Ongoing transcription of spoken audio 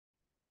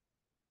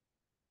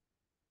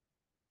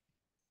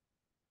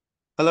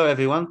Hello,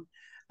 everyone.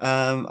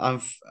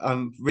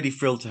 I'm really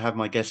thrilled to have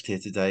my guest here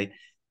today.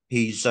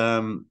 He's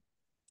a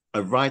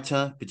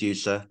writer,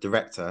 producer,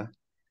 director,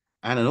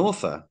 and an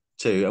author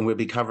too. And we're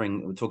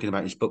talking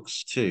about his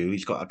books too.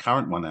 He's got a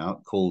current one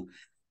out called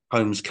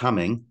Home's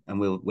Coming, and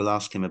we'll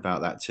ask him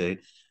about that too.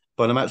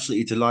 But I'm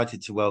absolutely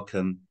delighted to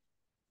welcome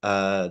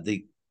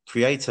the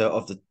creator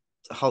of the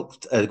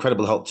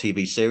Incredible Hulk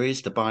TV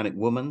series, The Bionic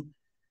Woman,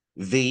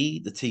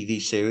 the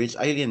TV series,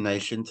 Alien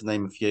Nation, to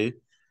name a few.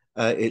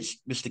 It's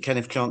Mr.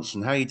 Kenneth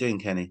Johnson. How are you doing,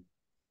 Kenny?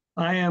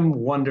 I am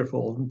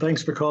wonderful. And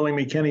thanks for calling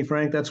me Kenny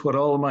Frank. That's what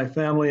all of my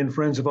family and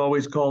friends have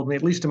always called me,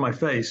 at least to my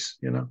face.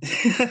 You're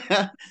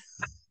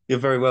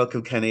very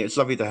welcome, Kenny. It's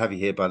lovely to have you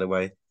here, by the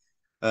way.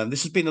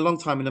 This has been a long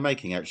time in the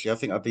making, actually. I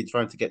think I've been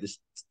trying to get this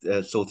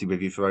sorted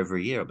with you for over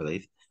a year, I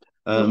believe.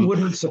 It Um,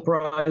 wouldn't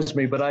surprise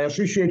me, but I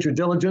appreciate your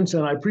diligence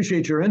and I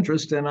appreciate your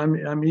interest, and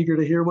I'm eager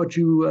to hear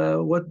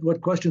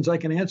what questions I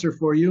can answer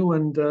for you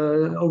and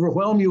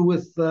overwhelm you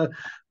with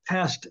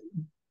past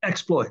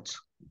exploits.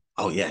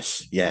 oh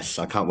yes, yes.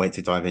 I can't wait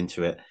to dive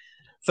into it.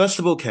 First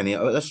of all, Kenny,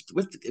 let's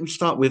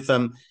start with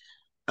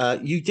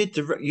you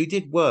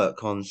did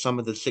work on some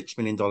of the $6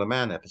 Million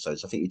Man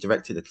episodes. I think you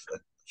directed a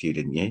few,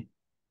 didn't you?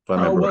 If I Oh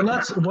remember well, right.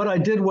 that's what I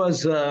did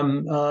was I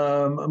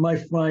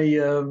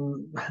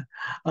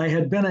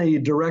had been a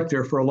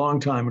director for a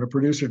long time and a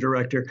producer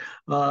director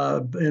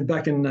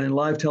back in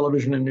live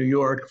television in New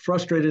York.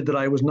 Frustrated that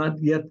I was not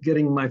yet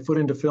getting my foot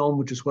into film,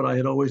 which is what I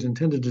had always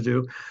intended to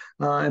do.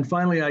 And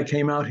finally, I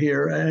came out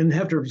here, and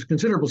after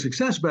considerable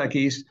success back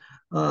east,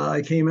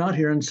 I came out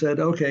here and said,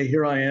 "Okay,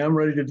 here I am,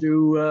 ready to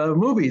do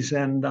movies."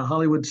 And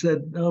Hollywood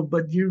said, "Oh,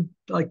 but you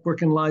like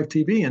working live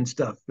TV and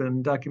stuff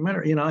and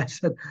documentary." I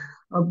said,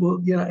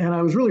 and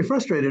I was really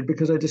frustrated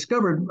because I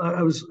discovered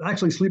I was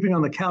actually sleeping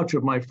on the couch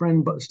of my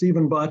friend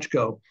Stephen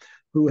Bochco,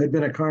 who had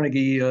been a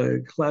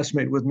Carnegie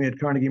classmate with me at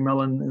Carnegie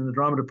Mellon in the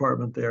drama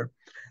department there.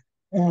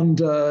 And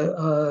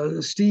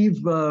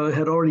Steve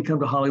had already come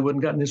to Hollywood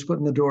and gotten his foot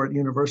in the door at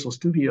Universal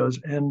Studios.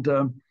 And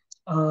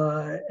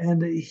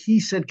he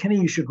said,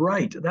 Kenny, you should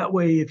write. That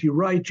way, if you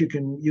write,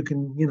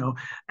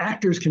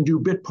 actors can do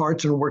bit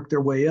parts and work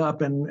their way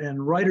up,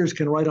 and writers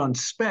can write on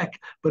spec.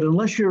 But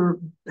unless you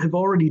have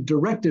already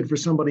directed for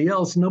somebody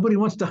else, nobody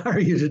wants to hire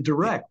you to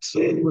direct. So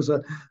it was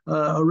a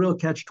real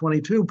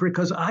catch-22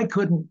 because I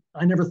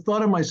never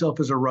thought of myself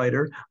as a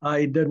writer.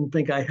 I didn't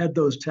think I had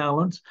those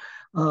talents.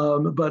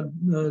 But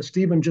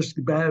Stephen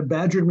just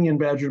badgered me,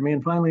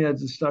 and finally I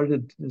just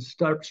started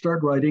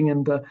start writing,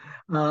 and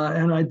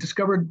I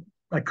discovered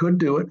I could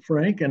do it,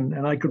 Frank,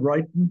 and I could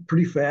write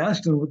pretty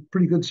fast and with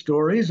pretty good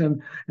stories,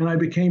 and I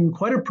became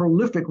quite a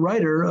prolific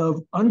writer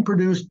of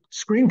unproduced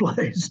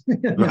screenplays,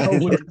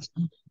 Right. which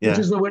Yeah.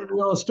 is the way we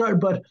all start.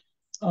 But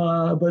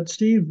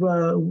Steve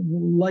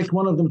liked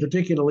one of them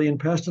particularly and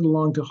passed it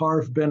along to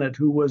Harv Bennett,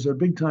 who was a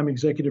big time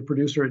executive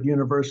producer at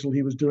Universal.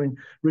 He was doing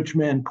Rich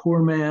Man,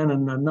 Poor Man,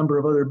 and a number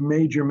of other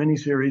major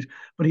miniseries.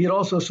 But he had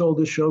also sold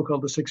this show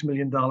called The $6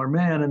 Million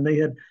Man, and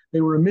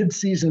they were a mid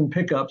season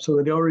pickup, so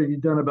they'd already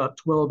done about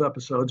 12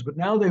 episodes. But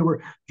now they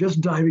were just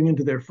diving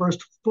into their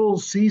first full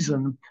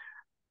season,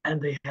 and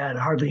they had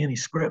hardly any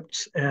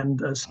scripts. And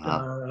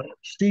Ah,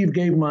 Steve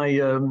gave my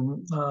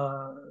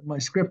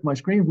script, one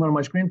of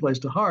my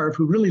screenplays to Harv,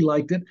 who really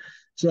liked it.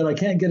 Said, "I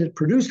can't get it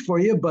produced for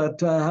you,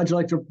 but how'd you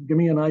like to give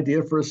me an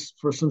idea for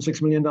some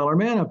 $6 Million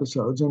Man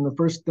episodes?" And the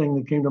first thing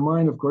that came to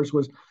mind, of course,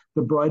 was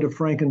The Bride of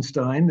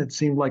Frankenstein. It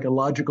seemed like a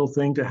logical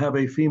thing to have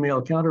a female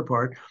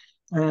counterpart.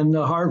 And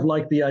Harv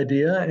liked the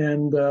idea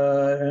and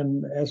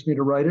asked me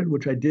to write it,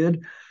 which I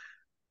did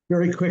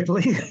very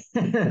quickly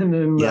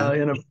and yeah.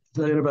 in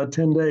about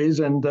 10 days.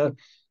 And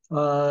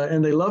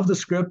they loved the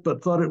script,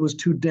 but thought it was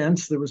too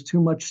dense. There was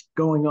too much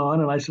going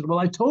on. And I said, well,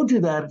 I told you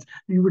that.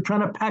 You were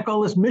trying to pack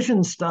all this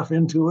mission stuff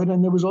into it.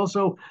 And there was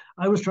also,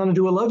 I was trying to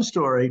do a love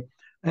story.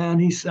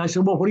 And I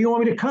said, well, what do you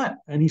want me to cut?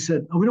 And he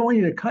said, oh, we don't want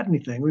you to cut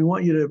anything. We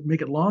want you to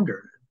make it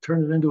longer,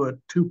 turn it into a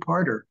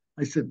two-parter.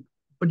 I said,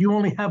 but you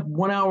only have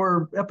 1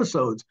 hour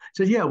episodes.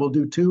 He said, yeah, we'll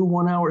do two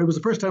 1 hour. It was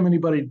the first time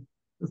anybody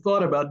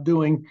thought about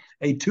doing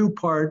a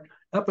two-part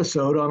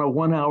episode on a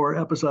 1 hour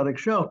episodic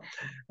show.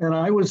 And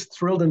I was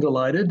thrilled and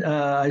delighted.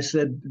 I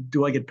said,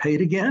 do I get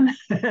paid again?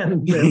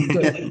 and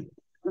I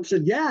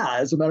said, yeah,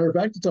 as a matter of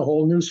fact, it's a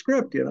whole new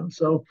script. Yeah.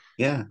 So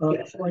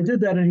I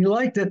did that, and he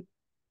liked it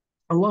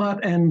a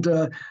lot, and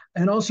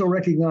also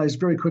recognized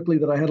very quickly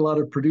that I had a lot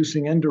of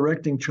producing and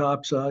directing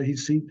chops.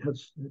 Has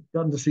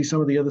gotten to see some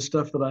of the other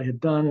stuff that I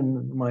had done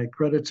and my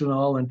credits and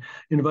all, and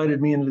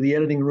invited me into the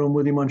editing room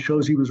with him on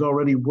shows he was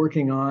already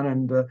working on,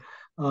 and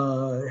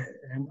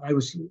I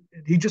was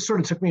he just sort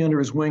of took me under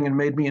his wing and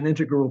made me an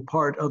integral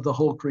part of the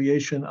whole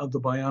creation of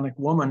the Bionic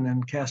Woman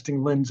and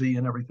casting Lindsay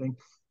and everything.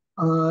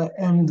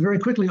 And very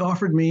quickly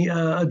offered me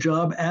a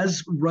job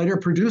as writer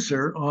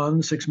producer on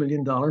the $6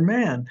 Million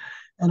Man.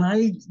 And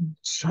I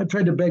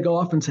tried to beg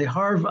off and say,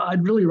 Harv,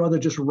 I'd really rather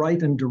just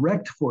write and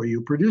direct for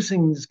you.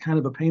 Producing is kind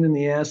of a pain in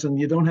the ass, and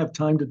you don't have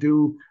time to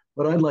do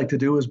what I'd like to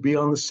do is be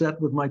on the set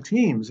with my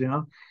teams.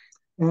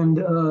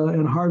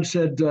 And Harv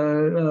said,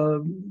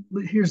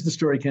 "Here's the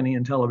story, Kenny.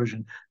 In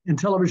television,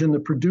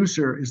 the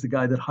producer is the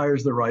guy that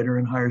hires the writer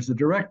and hires the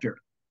director."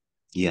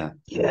 Yeah.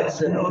 Yes,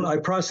 and I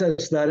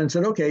processed that and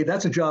said, "Okay,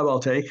 that's a job I'll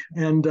take."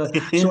 And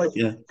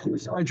Yeah.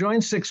 so I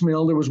joined Six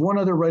Mill. There was one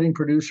other writing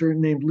producer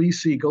named Lee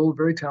Siegel, a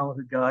very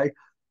talented guy,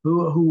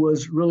 who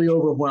was really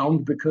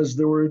overwhelmed because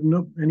there were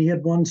no, and he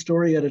had one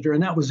story editor,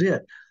 and that was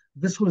it.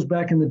 This was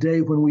back in the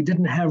day when we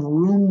didn't have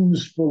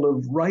rooms full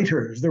of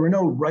writers. There were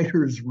no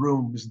writers'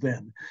 rooms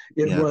then.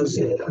 It Yeah. was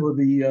for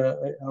the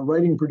a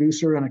writing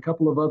producer and a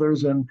couple of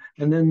others, and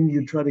then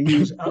you try to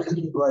use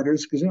outside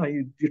writers because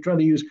you try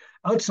to use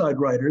outside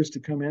writers to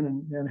come in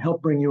and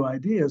help bring you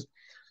ideas.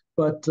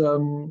 But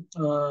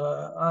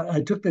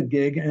I took that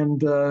gig, and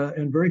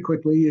very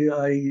quickly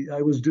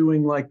I was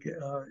doing like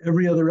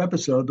every other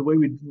episode. The way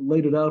we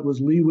laid it out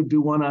was Lee would do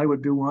one, I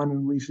would do one,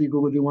 and Lee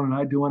Siegel would do one, and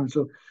I'd do one. And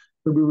so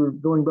we were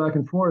going back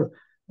and forth.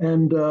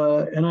 And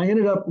I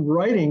ended up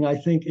writing, I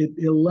think,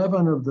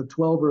 11 of the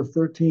 12 or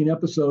 13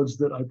 episodes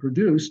that I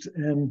produced,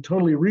 and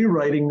totally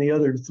rewriting the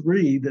other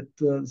three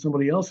that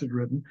somebody else had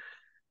written.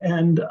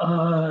 And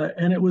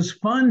it was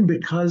fun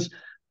because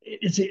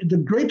it's the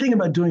great thing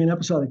about doing an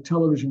episodic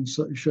television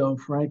show,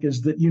 Frank,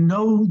 is that you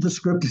know the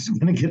script is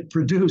going to get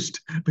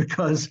produced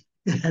because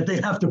they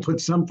have to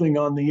put something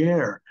on the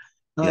air.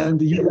 Yeah. And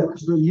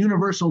the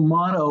universal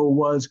motto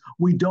was,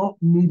 "We don't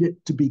need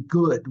it to be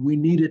good. We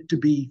need it to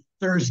be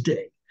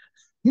Thursday."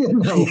 You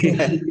know,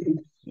 Yeah.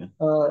 Yeah.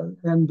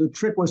 and the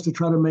trick was to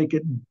try to make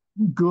it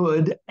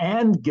good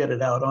and get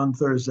it out on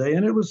Thursday,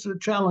 and it was a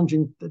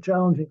challenging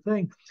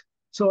thing.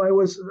 So I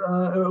was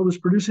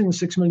producing the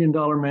 $6 Million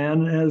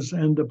Man,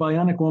 and the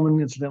Bionic Woman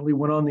incidentally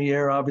went on the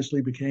air.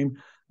 Obviously became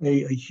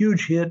a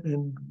huge hit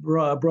and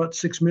brought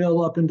 6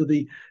 Mil up into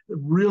the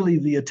really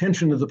the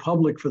attention of the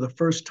public for the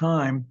first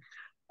time.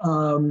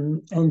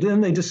 And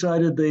then they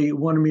decided they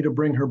wanted me to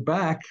bring her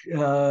back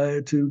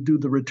to do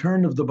the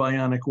return of the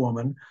Bionic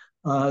Woman.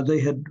 They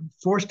had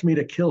forced me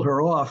to kill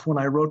her off when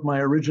I wrote my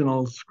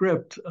original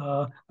script.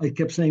 I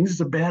kept saying, "This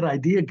is a bad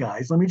idea,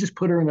 guys. Let me just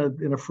put her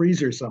in a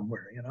freezer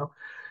somewhere, you know."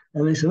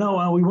 And they said, "Oh,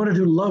 well, we want to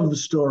do love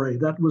story."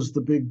 That was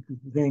the big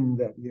thing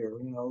that year,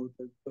 you know,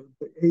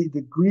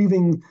 the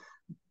grieving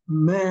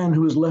man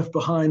who was left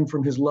behind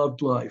from his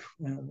loved life.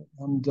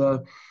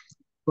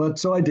 But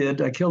so I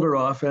did. I killed her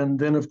off, and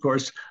then, of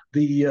course,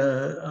 the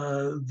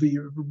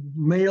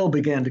mail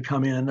began to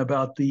come in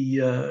about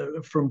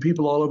from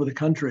people all over the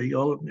country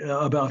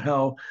about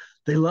how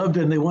they loved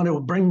it and they wanted to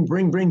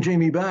bring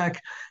Jamie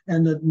back.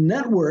 And the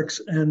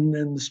networks and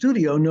the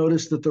studio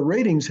noticed that the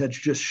ratings had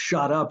just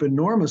shot up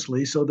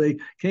enormously. So they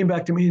came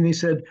back to me and they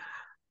said,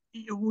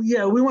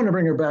 "Yeah, we want to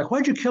bring her back.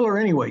 Why'd you kill her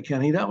anyway,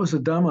 Kenny? That was a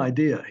dumb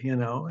idea, you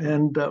know."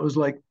 And that was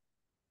like,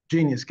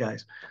 genius,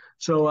 guys.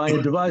 So I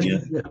Yeah.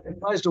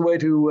 devised a way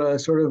to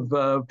sort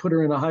of put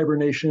her in a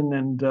hibernation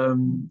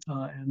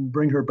and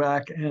bring her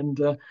back.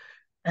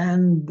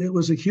 And it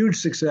was a huge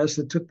success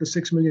that took the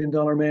 $6 Million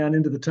Man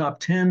into the top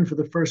 10 for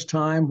the first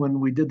time when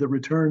we did the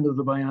return of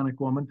the Bionic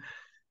Woman.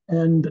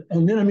 And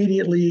then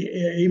immediately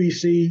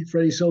ABC,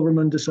 Freddie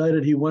Silverman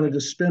decided he wanted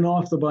to spin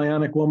off the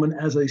Bionic Woman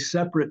as a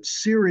separate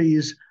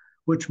series,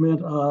 which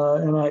meant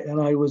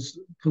and I was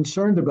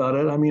concerned about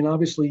it. I mean,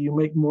 obviously you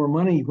make more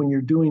money when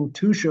you're doing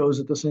two shows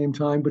at the same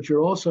time, but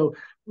you're also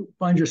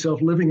find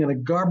yourself living in a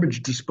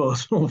garbage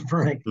disposal,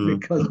 Frank, Mm.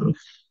 because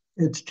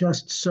it's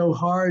just so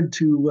hard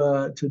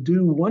to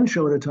do one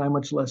show at a time,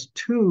 much less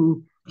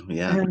two,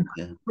 Yeah. and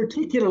Yeah.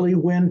 particularly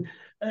when,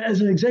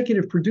 as an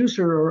executive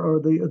producer or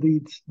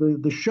the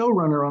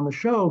showrunner on the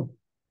show,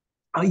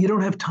 you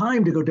don't have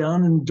time to go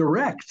down and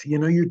direct. You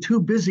know, you're too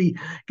busy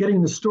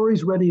getting the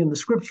stories ready and the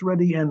scripts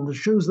ready and the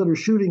shows that are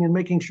shooting and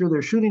making sure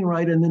they're shooting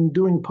right, and then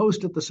doing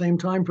post at the same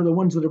time for the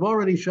ones that have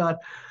already shot.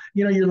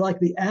 You know, you're like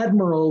the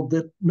admiral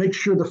that makes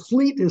sure the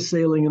fleet is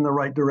sailing in the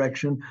right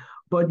direction,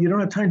 but you don't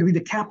have time to be the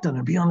captain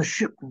and be on the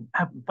ship and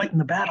fighting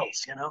the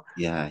battles. You know.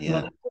 Yeah. Uh,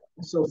 Yeah.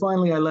 so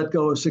finally, I let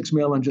go of 6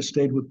 Mil and just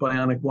stayed with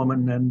Bionic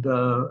Woman, and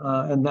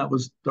that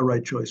was the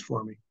right choice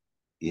for me.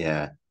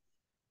 Yeah.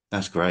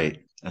 That's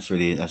great. That's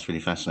really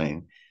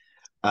fascinating.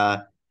 Uh,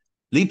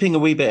 Leaping a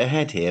wee bit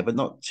ahead here, but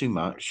not too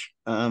much.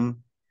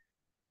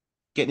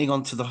 Getting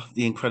on to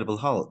the Incredible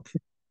Hulk.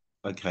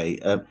 Okay.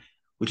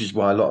 Which is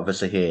why a lot of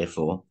us are here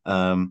for.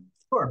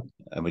 Sure.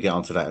 And we get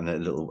onto that in a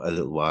little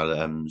while.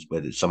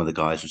 Where some of the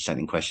guys are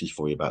sending questions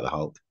for you about the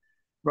Hulk,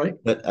 Right.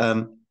 but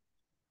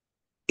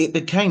it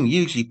became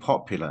hugely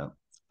popular.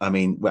 I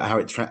mean, how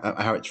it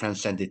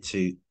transcended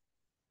to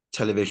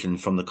television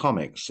from the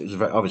comics. It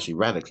was obviously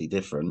radically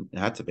different. It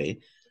had to be.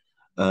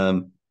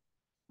 Um,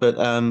 but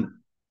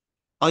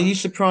Are you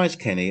surprised,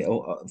 Kenny?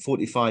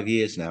 45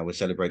 years now, we're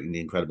celebrating the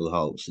Incredible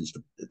Hulk since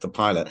the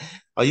pilot.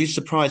 Are you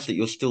surprised that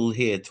you're still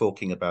here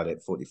talking about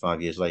it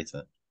 45 years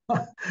later?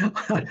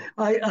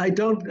 I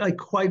don't I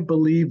quite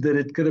believe that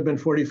it could have been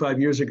 45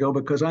 years ago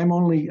because I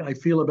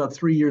feel about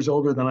 3 years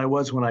older than I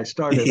was when I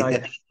started.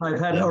 Yeah, I've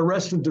had yeah,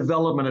 arrested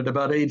development at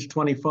about age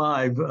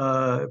 25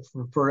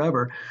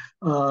 forever.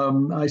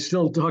 I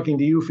still talking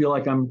to you feel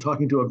like I'm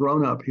talking to a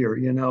grown up here,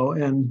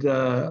 and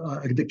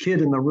the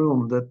kid in the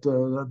room that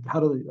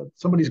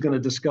somebody's going to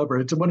discover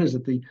it's what is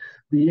it the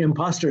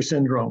imposter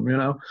syndrome,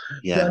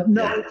 yeah, but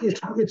no, yeah,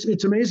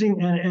 it's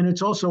amazing and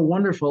it's also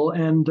wonderful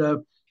and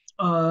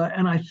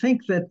I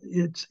think that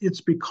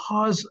it's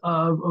because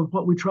of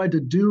what we tried to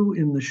do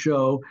in the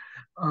show,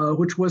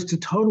 which was to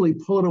totally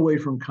pull it away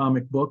from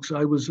comic books.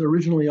 I was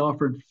originally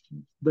offered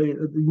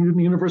the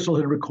Universal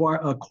had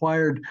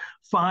acquired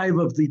 5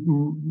 of the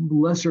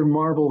lesser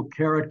Marvel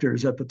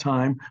characters at the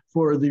time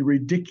for the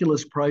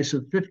ridiculous price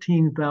of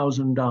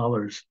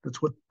 $15,000.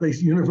 That's what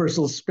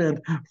Universal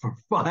spent for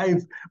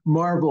 5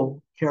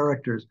 Marvel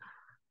characters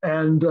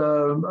and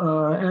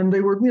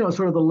they were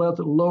sort of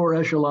the lower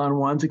echelon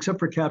ones, except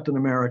for Captain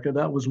America.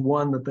 That was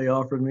one that they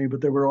offered me,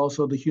 but there were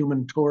also the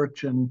Human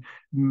Torch and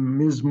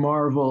Ms.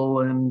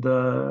 Marvel and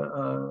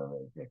a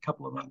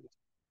couple of others.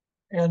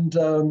 And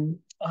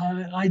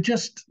I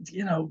just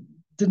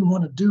didn't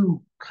want to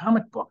do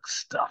comic book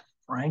stuff.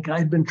 Frank,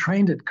 I'd been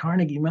trained at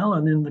Carnegie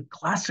Mellon in the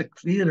classic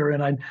theater,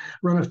 and I'd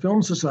run a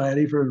film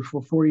society for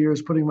 4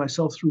 years, putting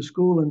myself through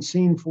school and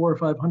seen 400 or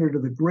 500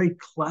 of the great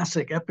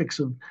classic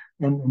epics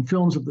and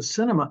films of the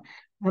cinema.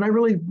 And I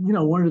really,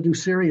 wanted to do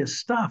serious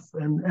stuff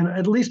and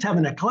at least have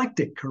an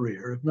eclectic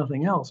career, if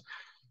nothing else.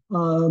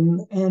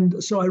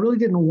 And so I really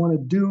didn't want to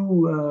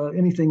do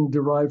anything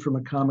derived from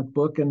a comic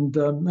book. And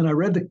I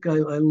read I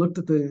looked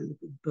at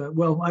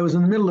well, I was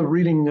in the middle of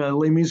reading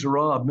Les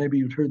Miserables. Maybe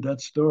you'd heard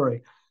that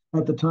story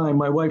at the time.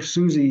 My wife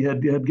Susie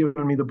had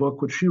given me the book,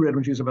 which she read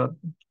when she was about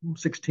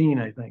 16,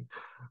 I think.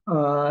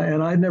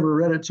 And I'd never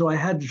read it. So I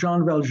had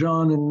Jean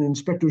Valjean and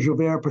Inspector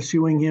Javert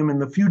pursuing him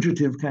and the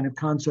fugitive kind of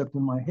concept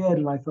in my head.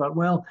 And I thought,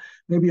 well,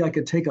 maybe I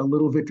could take a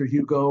little Victor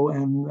Hugo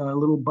and a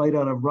little bite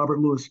out of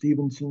Robert Louis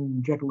Stevenson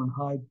and Jekyll and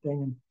Hyde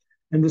thing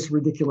and this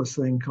ridiculous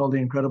thing called The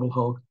Incredible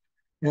Hulk.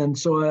 And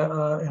so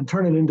and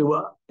turn it into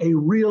a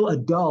real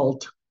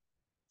adult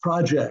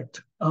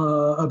project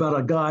about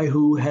a guy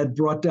who had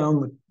brought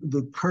down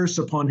the curse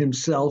upon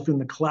himself in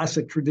the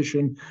classic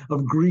tradition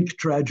of Greek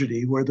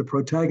tragedy, where the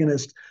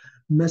protagonist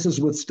messes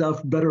with stuff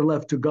better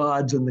left to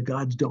gods, and the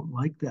gods don't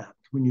like that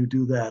when you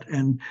do that.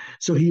 And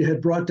so he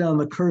had brought down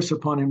the curse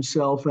upon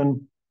himself,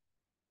 and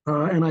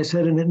I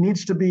said, and it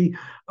needs to be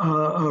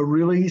a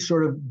really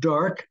sort of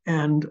dark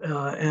and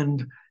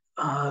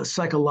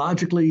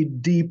psychologically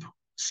deep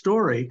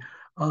story.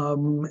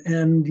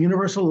 And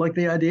Universal liked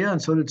the idea,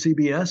 and so did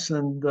CBS.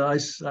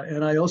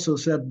 And I also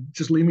said,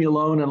 just leave me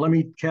alone and let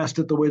me cast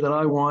it the way that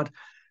I want.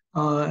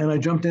 And I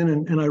jumped in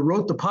and I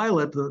wrote the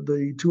pilot,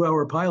 the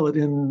 2-hour pilot,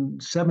 in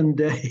 7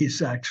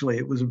 days. Actually,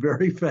 it was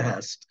very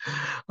fast,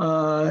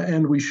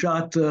 and we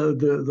shot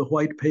the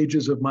white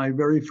pages of my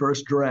very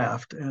first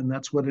draft, and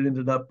that's what it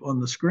ended up on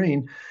the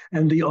screen.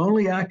 And the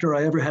only actor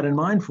I ever had in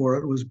mind for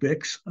it was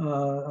Bix.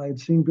 I had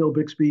seen Bill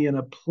Bixby in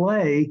a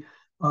play,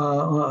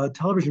 a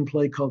television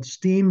play called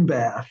Steam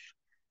Bath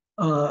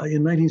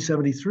in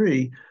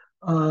 1973,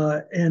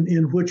 and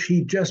in which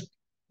he just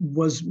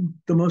was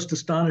the most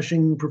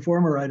astonishing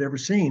performer I'd ever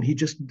seen. He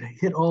just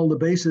hit all the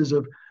bases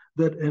of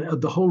that,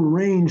 the whole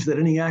range that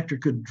any actor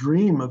could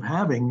dream of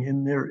having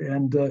in there.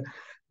 And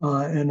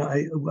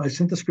I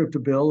sent the script to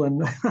Bill,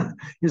 and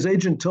his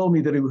agent told me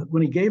that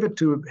when he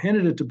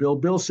handed it to Bill,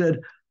 Bill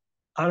said,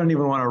 "I don't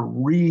even want to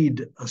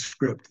read a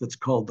script that's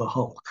called The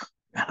Hulk."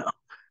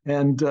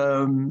 And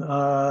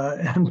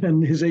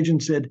his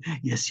agent said,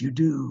 "Yes, you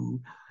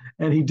do."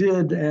 And he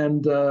did,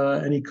 and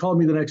he called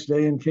me the next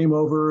day and came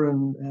over,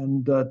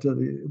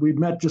 we'd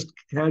met just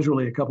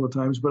casually a couple of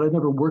times, but I'd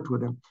never worked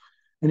with him.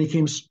 And he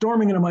came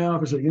storming into my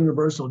office at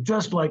Universal,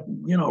 just like,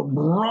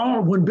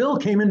 when Bill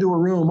came into a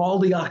room, all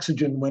the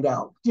oxygen went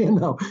out,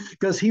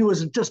 because he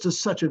was just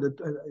such an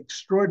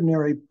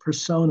extraordinary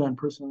persona and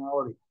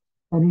personality.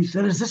 And he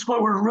said, "Is this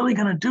what we're really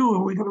going to do?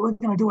 Are we going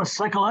to do a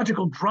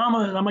psychological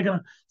drama? Am I going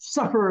to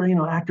suffer?"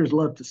 Actors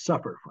love to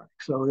suffer, Frank.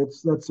 So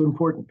that's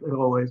important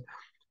always.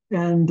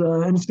 And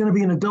it's going to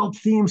be an adult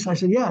theme. So I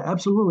said, "Yeah,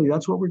 absolutely.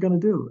 That's what we're going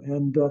to do."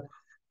 And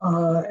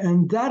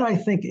that, I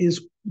think,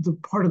 is the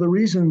part of the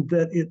reason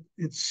that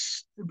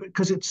it's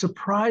because it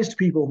surprised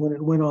people when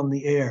it went on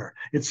the air.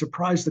 It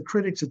surprised the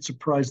critics. It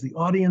surprised the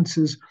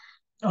audiences.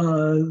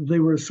 They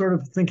were sort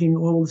of thinking,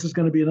 "Oh, this is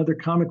going to be another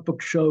comic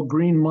book show,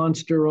 Green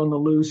Monster on the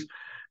loose."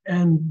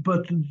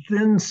 But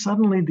then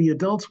suddenly the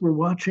adults were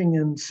watching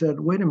and said,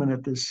 "Wait a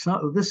minute,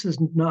 this is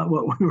not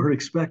what we were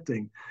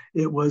expecting."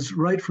 It was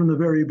right from the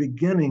very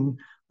beginning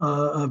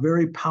a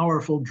very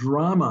powerful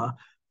drama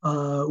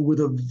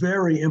with a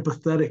very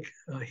empathetic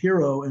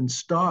hero and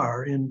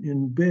star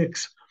in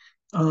Bix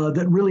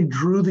that really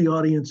drew the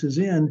audiences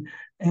in,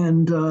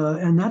 and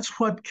that's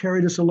what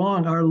carried us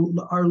along.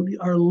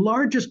 Our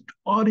largest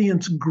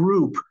audience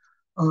group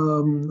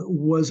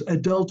was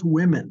adult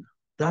women.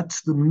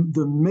 That's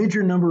the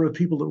major number of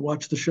people that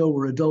watch the show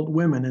were adult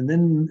women, and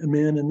then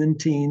men, and then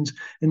teens,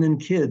 and then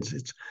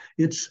kids.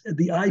 It's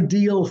the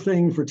ideal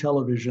thing for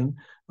television.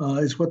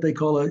 Is what they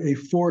call a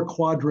four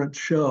quadrant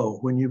show,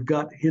 when you've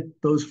got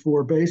hit those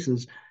four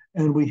bases,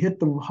 and we hit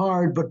them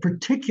hard, but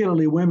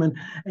particularly women.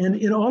 And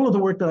in all of the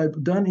work that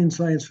I've done in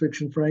science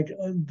fiction, Frank,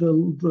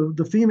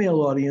 the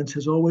female audience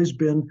has always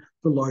been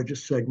the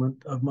largest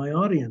segment of my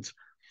audience.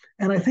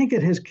 And I think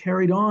it has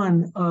carried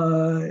on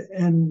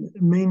and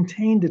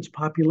maintained its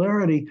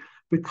popularity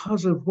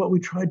because of what we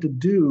tried to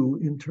do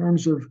in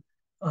terms of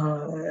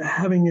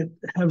having it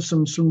have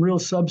some real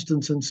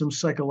substance and some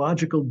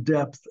psychological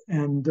depth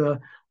and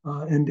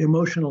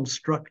emotional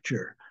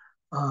structure.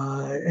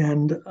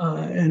 And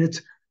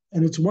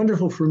it's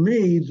wonderful for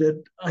me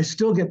that I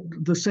still get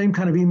the same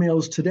kind of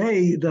emails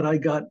today that I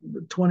got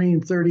 20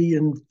 and 30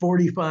 and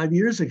 45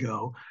 years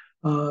ago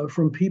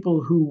from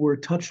people who were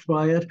touched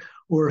by it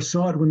or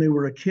saw it when they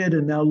were a kid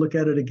and now look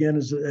at it again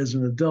as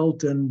an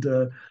adult and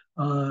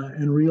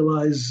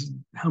realize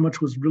how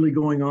much was really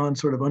going on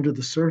sort of under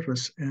the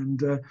surface.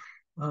 And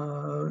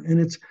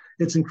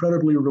it's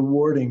incredibly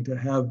rewarding to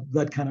have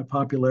that kind of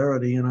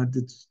popularity, and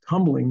it's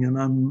humbling, and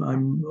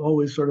I'm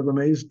always sort of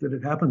amazed that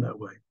it happened that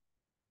way.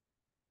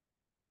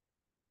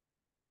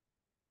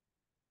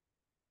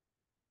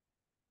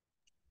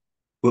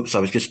 Whoops, I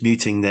was just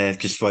muting there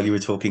just while you were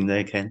talking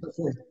there, Ken.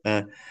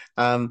 Uh,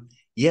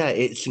 yeah,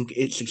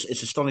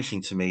 it's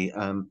astonishing to me.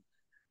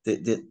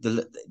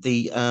 The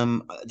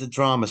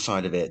drama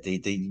side of it,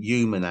 the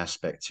human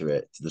aspect to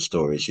it, to the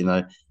stories.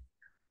 The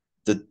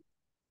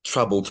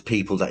troubled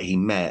people that he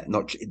met,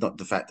 not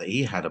the fact that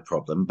he had a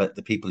problem, but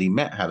the people he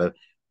met had a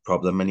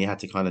problem, and he had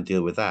to kind of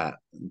deal with that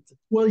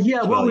Well,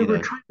 yeah, as well.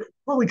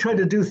 what we tried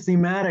to do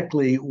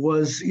thematically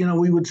was,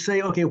 we would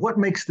say, okay, what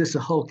makes this a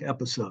Hulk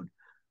episode?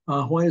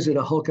 Why is it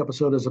a Hulk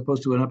episode as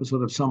opposed to an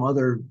episode of some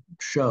other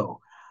show?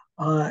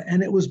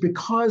 And it was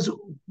because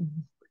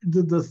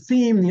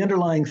the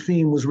underlying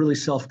theme was really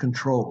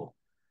self-control,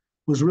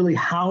 was really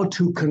how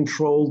to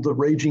control the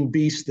raging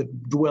beast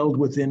that dwelled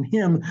within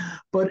him.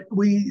 But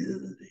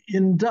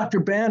in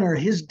Dr. Banner,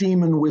 his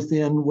demon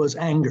within was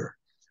anger.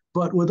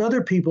 But with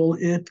other people,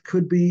 it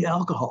could be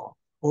alcohol,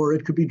 or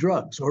it could be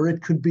drugs, or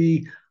it could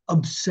be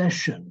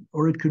obsession,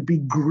 or it could be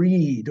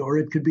greed, or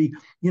it could be,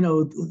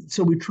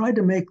 so we tried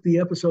to make the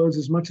episodes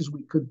as much as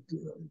we could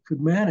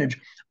manage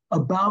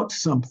about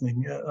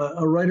something.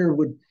 A writer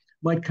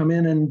might come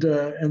in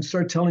and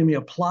start telling me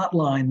a plot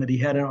line that he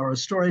had or a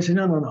story. I say,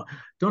 no,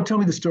 don't tell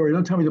me the story,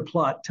 don't tell me the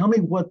plot, tell me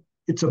what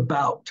it's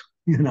about,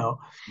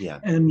 Yeah.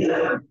 And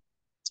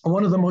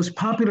one of the most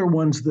popular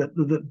ones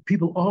that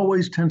people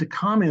always tend to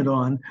comment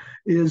on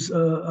is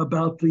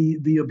about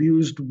the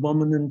abused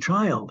woman and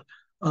child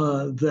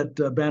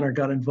that Banner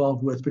got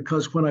involved with.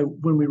 Because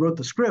when we wrote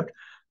the script,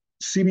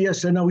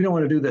 CBS said, no, we don't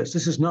want to do this.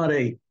 This is not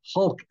a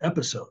Hulk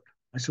episode.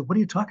 I said, what are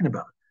you talking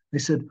about? They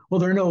said, well,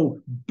 there are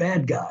no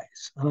bad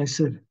guys. And I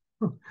said,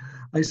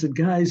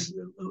 guys,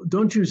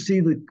 don't you see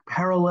the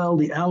parallel,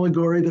 the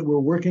allegory that we're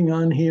working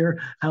on here?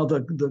 How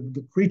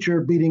the creature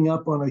beating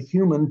up on a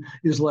human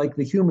is like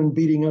the human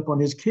beating up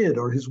on his kid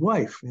or his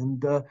wife. And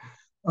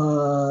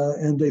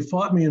they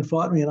fought me,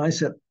 and I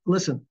said,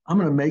 listen, I'm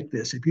going to make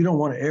this. If you don't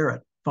want to air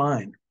it,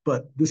 fine.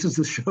 But this is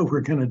the show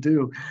we're going to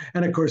do.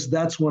 And of course,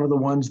 that's one of the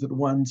ones that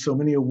won so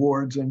many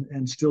awards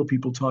and still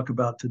people talk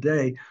about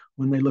today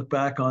when they look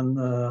back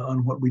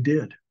on what we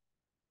did.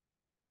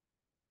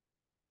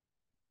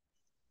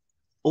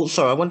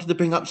 Also, I wanted to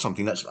bring up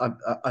something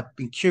I've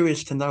been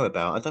curious to know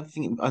about.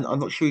 I'm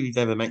not sure you've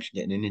ever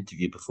mentioned it in an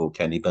interview before,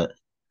 Kenny, but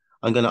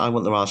I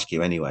want to ask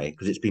you anyway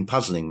because it's been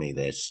puzzling me.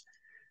 This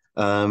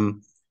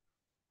in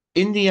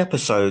the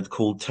episode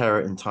called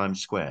 "Terror in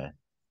Times Square,"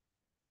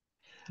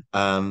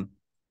 um,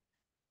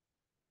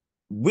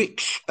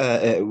 which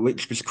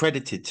was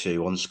credited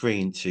to on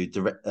screen to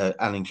direct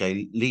Alan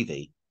J.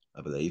 Levy,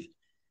 I believe.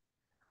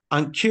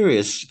 I'm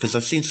curious because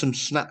I've seen some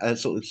sort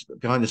of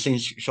behind the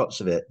scenes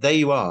shots of it. There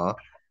you are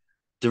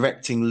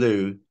directing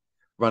Lou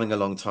running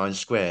along Times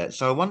Square.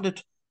 So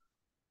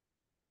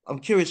I'm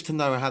curious to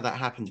know how that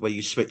happened, where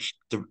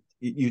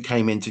you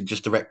came in to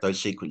just direct those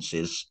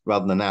sequences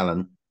rather than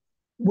Alan.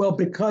 Well,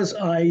 because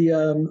I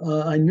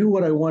knew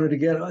what I wanted to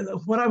get.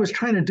 What I was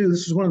trying to do,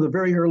 this is one of the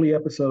very early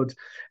episodes,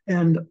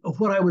 and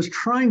what I was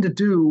trying to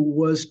do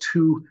was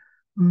to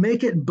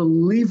make it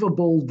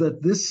believable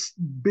that this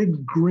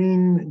big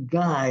green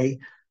guy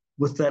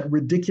with that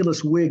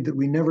ridiculous wig that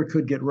we never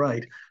could get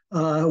right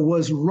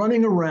was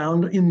running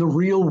around in the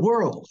real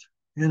world.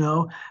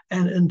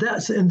 And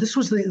this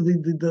was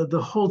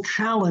the whole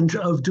challenge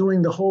of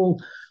doing the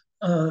whole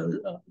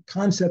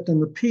concept in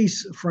the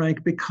piece,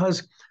 Frank,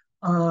 because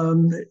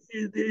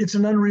it's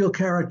an unreal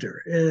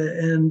character,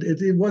 and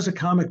it was a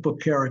comic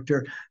book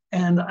character,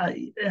 and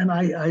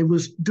I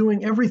was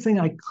doing everything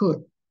I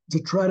could to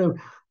try to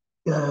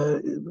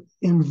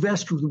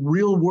invest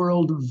real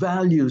world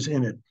values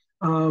in it.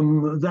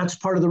 That's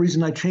part of the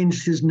reason I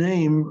changed his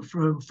name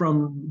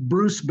from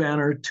Bruce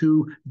Banner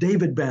to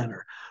David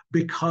Banner,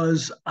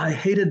 because I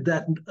hated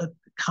that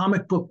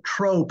comic book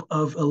trope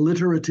of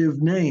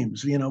alliterative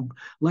names,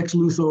 Lex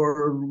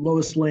Luthor,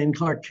 Lois Lane,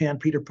 Clark Kent,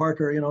 Peter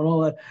Parker, and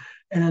all that.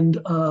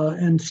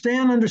 And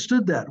Stan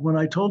understood that when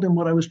I told him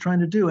what I was trying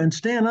to do. And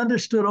Stan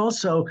understood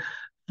also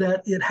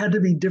that it had to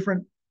be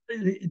different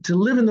to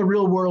live in the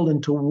real world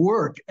and to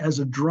work as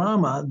a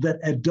drama that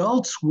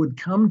adults would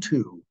come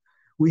to.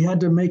 We had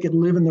to make it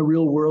live in the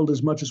real world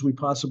as much as we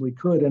possibly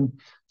could. And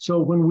so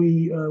when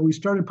we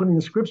started putting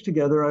the scripts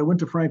together, I went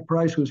to Frank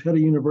Price, who's head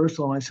of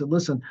Universal, and I said,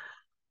 "Listen,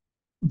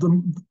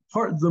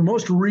 the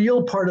most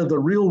real part of the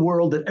real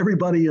world that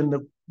everybody in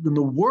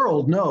the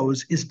world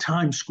knows is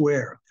Times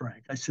Square,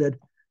 Frank." I said,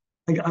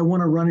 I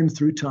want to run him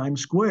through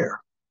Times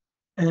Square.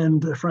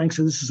 And Frank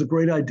said, "This is a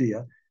great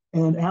idea."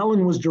 And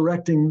Alan was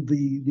directing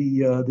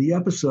the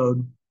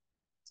episode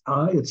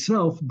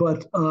itself,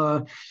 but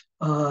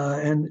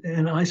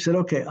and I said,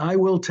 "Okay, I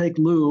will take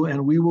Lou,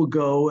 and we will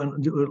go,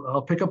 and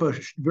I'll pick up a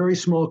very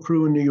small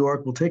crew in New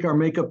York. We'll take our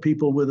makeup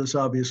people with us,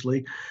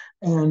 obviously,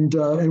 and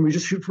we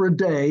just shoot for a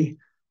day."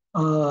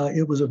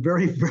 It was a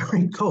very,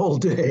 very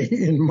cold day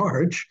in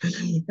March,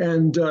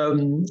 and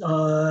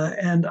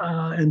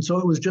so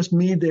it was just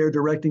me there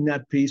directing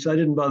that piece. I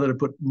didn't bother to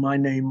put my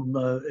name,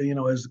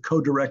 as the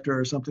co-director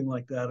or something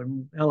like that.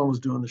 And Alan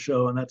was doing the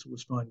show, and that's what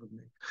was fine with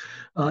me.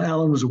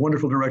 Alan was a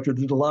wonderful director.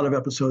 Did a lot of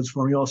episodes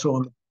for me,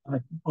 also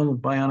on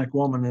Bionic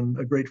Woman, and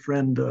a great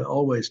friend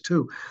always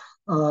too.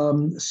 He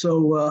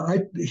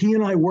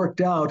and I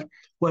worked out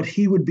what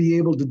he would be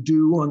able to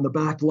do on the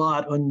back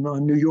lot on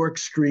New York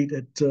Street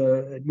at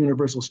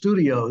Universal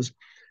Studios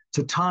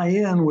to tie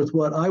in with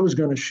what I was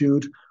going to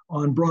shoot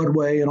on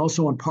Broadway and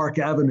also on Park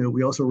Avenue.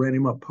 We also ran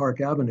him up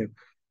Park Avenue.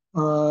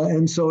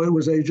 And so it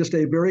was just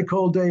a very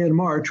cold day in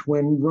March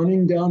when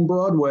running down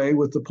Broadway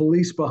with the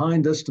police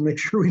behind us to make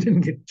sure we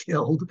didn't get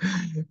killed.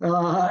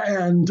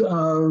 I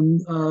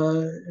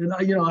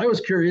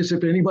was curious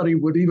if anybody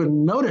would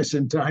even notice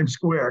in Times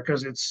Square,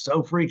 because it's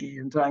so freaky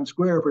in Times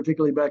Square,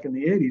 particularly back in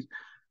the 80s.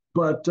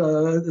 But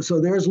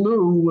so there's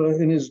Lou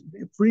in his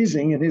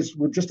freezing and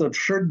with just a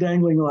shirt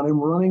dangling on him,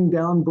 running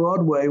down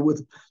Broadway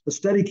with the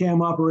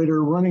Steadicam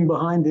operator running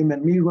behind him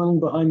and me running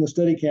behind the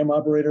Steadicam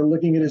operator,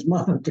 looking at his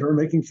monitor,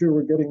 making sure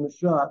we're getting the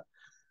shot.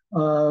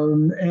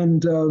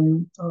 And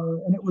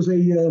it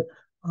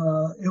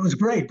was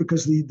great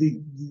because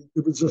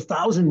there was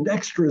 1,000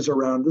 extras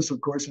around us,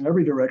 of course, in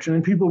every direction,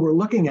 and people were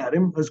looking at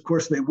him, as of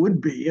course they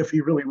would be if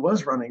he really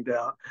was running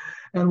down.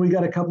 And we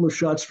got a couple of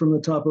shots from the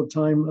top of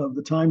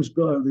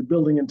the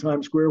building in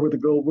Times Square where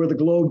the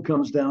globe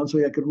comes down,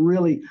 so I could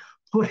really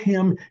put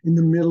him in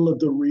the middle of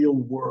the real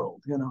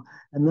world,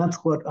 and that's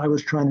what I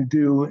was trying to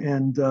do.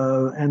 And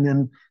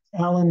then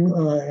Alan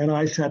and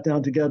I sat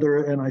down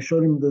together, and I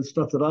showed him the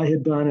stuff that I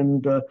had done,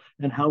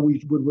 and how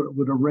we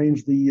would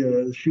arrange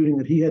the shooting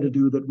that he had to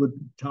do that would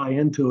tie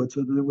into it,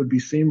 so that it would be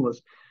seamless.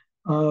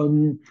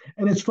 And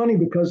it's funny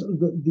because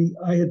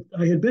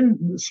I had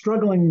been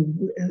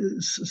struggling.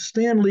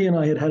 Stan Lee and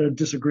I had a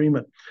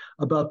disagreement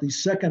about the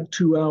second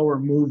 2-hour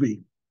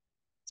movie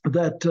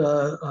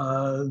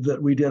that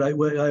we did. I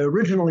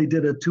originally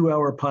did a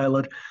 2-hour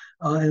pilot,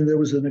 and there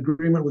was an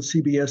agreement with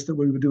CBS that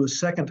we would do a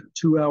second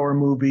 2-hour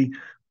movie.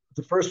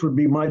 The first would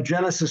be my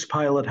Genesis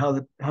pilot, how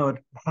it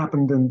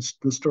happened and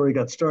the story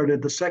got started.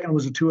 The second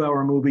was a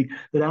 2-hour movie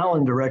that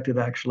Alan directed,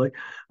 actually,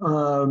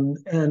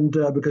 and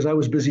because I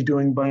was busy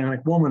doing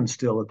Bionic Woman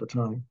still at the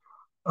time.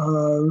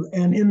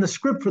 And in the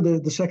script for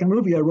the second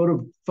movie, I wrote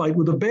a fight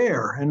with a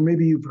bear, and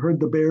maybe you've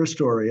heard the bear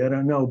story. I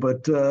don't know,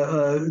 but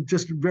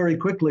just very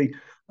quickly,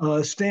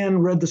 Stan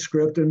read the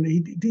script, and he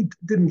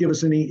didn't give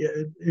us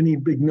any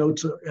big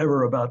notes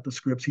ever about the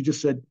scripts. He just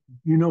said,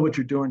 "You know what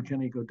you're doing,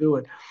 Kenny, go do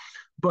it."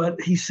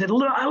 But he said,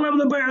 "Look, I love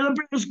the bear. The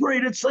bear's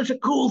great. It's such a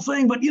cool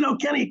thing. But,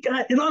 Kenny,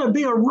 it ought to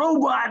be a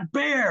robot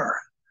bear."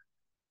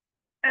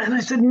 And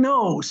I said,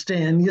 "No,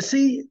 Stan, you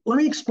see, let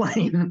me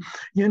explain.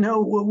 We're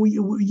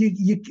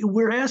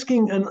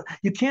asking, and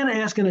you can't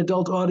ask an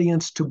adult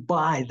audience to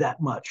buy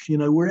that much.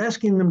 We're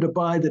asking them to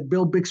buy that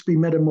Bill Bixby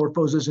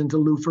metamorphoses into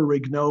Lou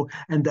Ferrigno,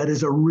 and that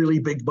is a really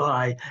big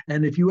buy.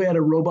 And if you add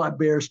a robot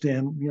bear,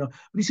 Stan, but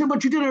he said,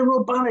 "But you did a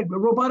robotic,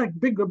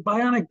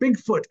 bionic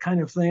Bigfoot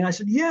kind of thing." I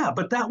said, "Yeah,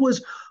 but that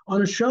was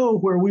on a show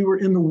where we were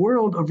in the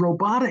world of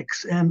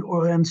robotics and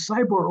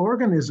cyborg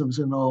organisms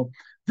and all.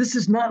 This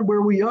is not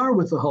where we are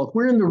with the Hulk.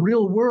 We're in the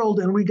real world,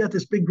 and we got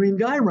this big green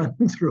guy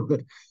running through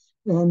it."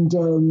 And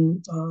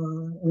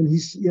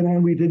he's,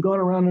 and we had gone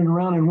around and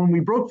around. And when we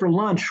broke for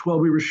lunch while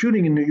we were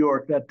shooting in New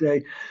York that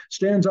day,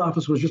 Stan's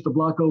office was just a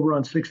block over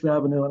on 6th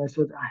Avenue. And I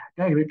said,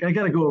 I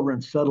got to go over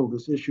and settle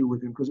this issue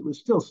with him because it was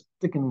still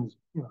sticking in his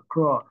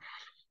craw.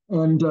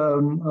 And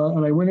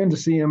I went in to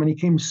see him, and he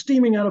came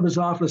steaming out of his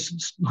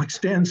office like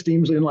Stan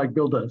steams in, like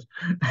Bill does,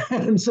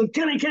 and said,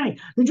 Kenny,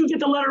 did you get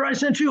the letter I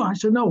sent you?" I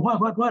said, "No,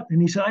 what?"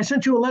 And he said, "I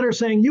sent you a letter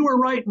saying you were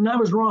right and I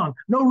was wrong.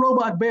 No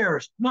robot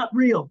bears, not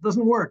real,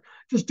 doesn't work.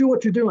 Just do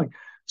what you're doing."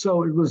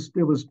 So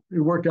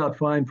it worked out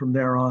fine from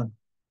there on.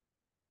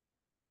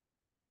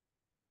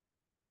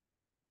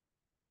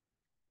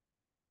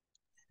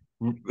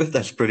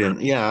 That's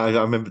brilliant. Yeah,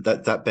 I remember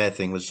that bear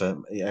thing was,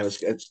 yeah,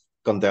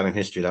 gone down in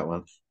history, that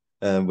one,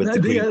 with the The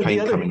green the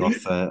paint other coming off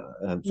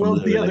from well,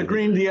 Lou and the everything.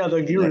 green, Yeah,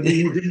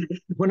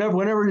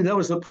 whenever that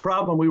was the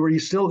problem, we were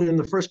still in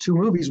the first two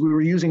movies. We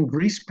were using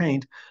grease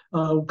paint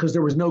because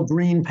there was no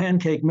green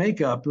pancake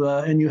makeup,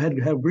 and you had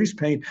to have grease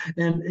paint.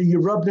 And you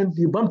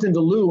bumped into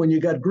Lou, and you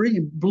got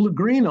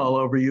green all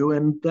over you.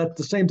 And that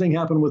the same thing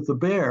happened with the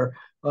bear.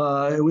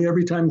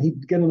 Every time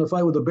he'd get in a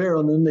fight with a bear,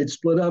 and then they'd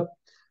split up.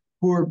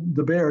 Poor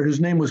the bear, whose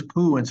name was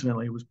Pooh,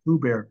 incidentally, it was Pooh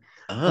Bear.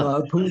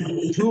 uh-huh.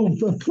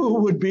 Pooh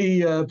would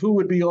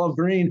be all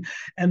green.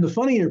 And the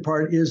funnier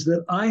part is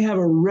that I have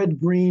a red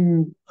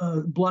green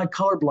black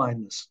color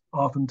blindness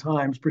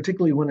oftentimes,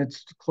 particularly when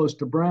it's close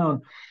to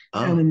brown.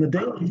 And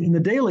Oh, in the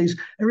dailies,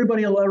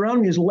 everybody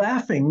around me is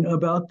laughing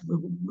about,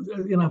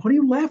 what are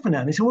you laughing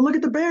at? And he said, well, look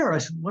at the bear. I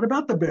said, what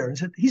about the bear? He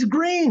said, he's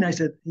green. I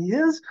said, he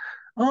is?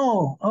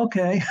 Oh,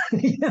 okay.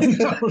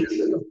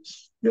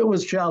 It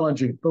was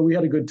challenging, but we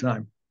had a good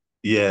time.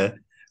 yeah,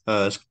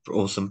 that's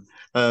awesome.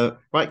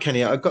 Right,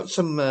 Kenny, I've got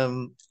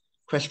some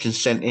questions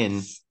sent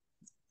in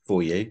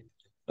for you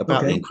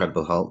about the Okay.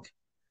 Incredible Hulk.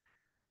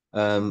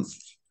 Um,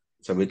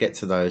 so we'll get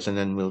to those, and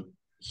then we'll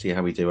see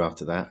how we do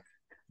after that.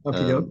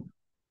 Okay, go. Um,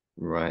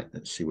 right,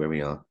 let's see where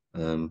we are.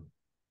 Oh,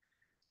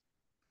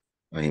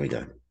 here we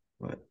go.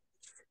 Right,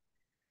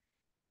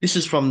 this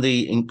is from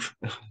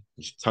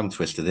tongue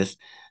twister.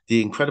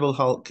 The Incredible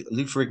Hulk,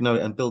 Lou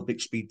Ferrigno and Bill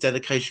Bixby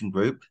dedication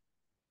group.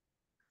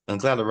 I'm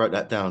glad I wrote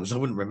that down because I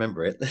wouldn't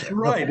remember it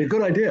Right, a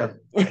good idea.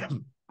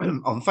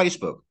 on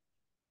Facebook.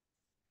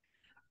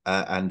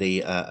 And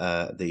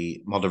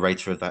the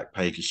moderator of that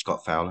page is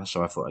Scott Fowler,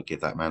 so I thought I'd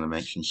give that man a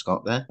mention,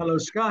 Scott, there, Hello,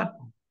 Scott.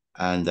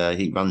 and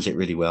he runs it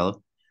really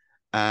well.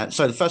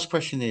 So the first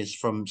question is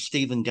from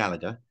Stephen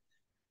Gallagher,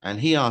 and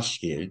he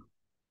asks you,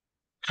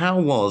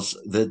 how was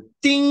the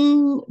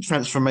ding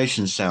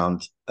transformation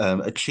sound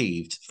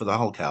achieved for the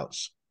Hulk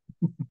outs?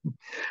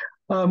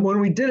 When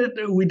we did it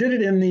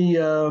in the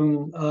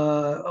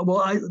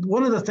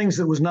one of the things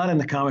that was not in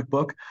the comic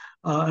book.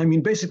 I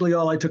mean, basically,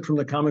 all I took from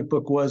the comic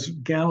book was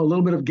gamma, a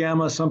little bit of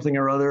gamma, something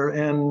or other,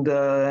 and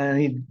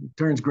he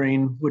turns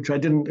green, which I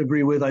didn't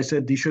agree with. I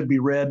said he should be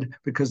red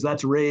because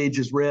that's rage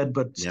is red.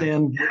 But Yeah,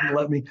 Stan wouldn't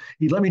let me.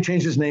 He let me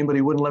change his name, but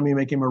he wouldn't let me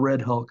make him a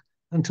red Hulk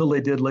until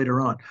they did later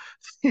on.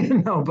 yeah,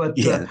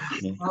 yeah.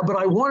 But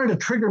I wanted a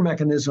trigger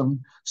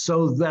mechanism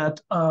so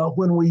that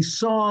when we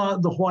saw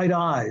the white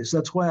eyes,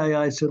 that's why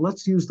I said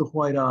let's use the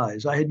white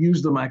eyes. I had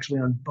used them actually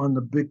on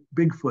the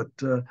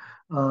Bigfoot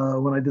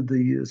when I did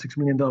the $6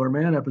 Million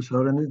Man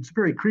episode, and it's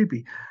very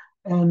creepy.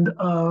 And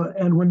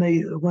when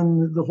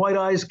the white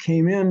eyes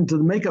came into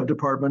the makeup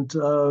department,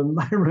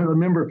 I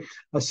remember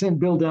I sent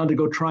Bill down to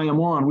go try them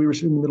on. We were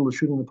in the middle of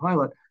shooting the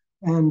pilot,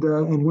 and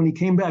when he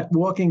came back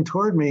walking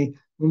toward me,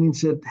 and he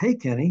said, "Hey,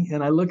 Kenny,"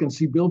 and I look and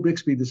see Bill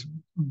Bixby, this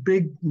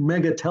big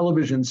mega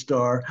television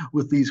star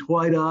with these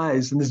white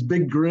eyes and this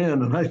big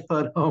grin, and I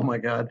thought, "Oh my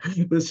God,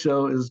 this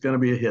show is going to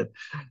be a hit."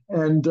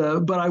 And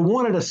but I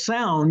wanted a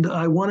sound.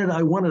 I wanted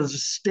a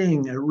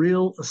sting, a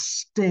real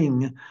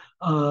sting.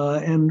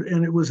 And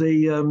it was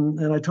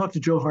and I talked to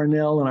Joe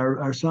Harnell and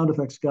our sound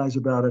effects guys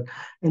about it,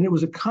 and it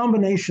was a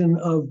combination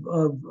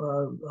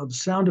of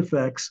sound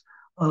effects,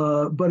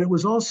 but it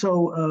was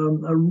also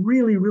a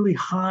really really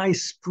high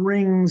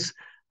strings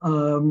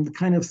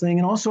kind of thing.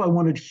 And also, I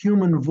wanted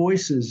human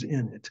voices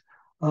in it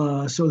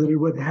so that it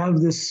would have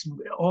this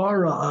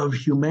aura of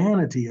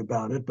humanity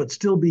about it, but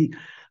still be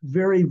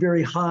very,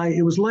 very high.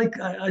 It was like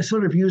I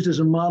sort of used as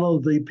a model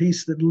the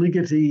piece that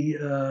Ligeti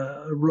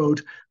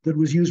wrote that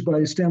was used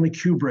by Stanley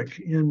Kubrick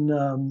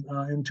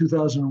in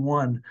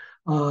 2001.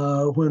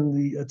 When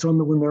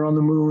they're on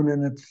the moon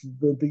and it's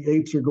the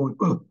apes are going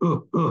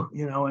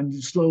and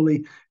you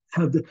slowly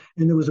and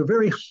there was a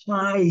very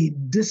high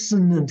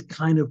dissonant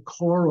kind of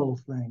choral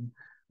thing.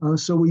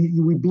 So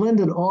we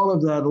blended all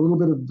of that, a little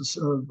bit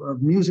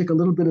of music, a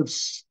little bit of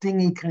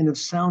stingy kind of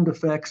sound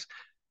effects,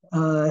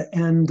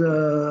 and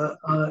the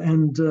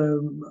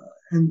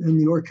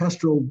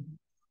orchestral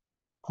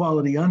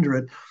quality under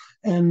it,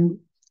 and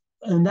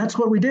and that's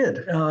what we did.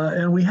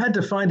 And we had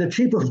to find a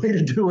cheaper way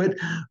to do it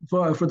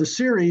for the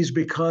series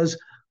because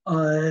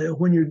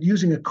when you're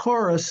using a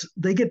chorus,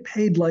 they get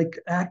paid like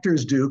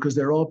actors do because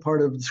they're all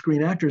part of the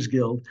Screen Actors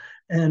Guild.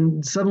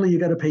 And suddenly you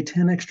got to pay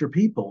 10 extra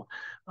people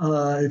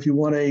if you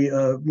want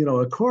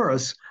a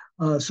chorus.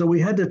 So we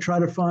had to try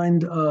to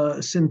find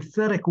a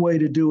synthetic way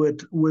to do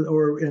it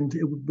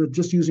but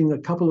just using a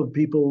couple of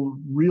people,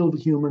 real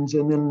humans,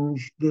 and then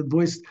the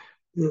voice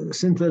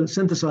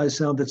synthesized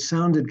sound that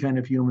sounded kind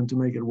of human to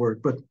make it work.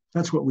 But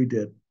that's what we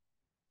did.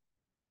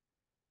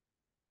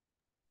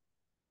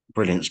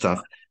 Brilliant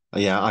stuff.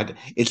 Yeah,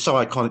 it's so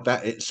iconic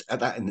that it's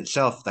that in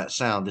itself, that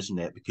sound, isn't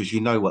it? Because you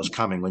know what's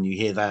coming when you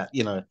hear that,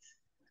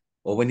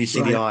 or when you see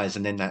the Right. eyes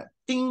and then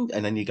ding,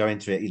 and then you go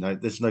into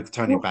it. There's no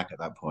turning Well, back at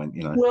that point.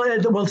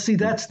 well, see,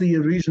 that's the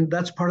reason.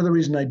 That's part of the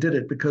reason I did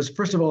it because,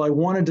 first of all, I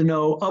wanted to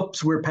know,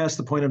 ups, we're past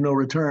the point of no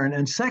return,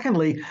 and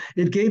secondly,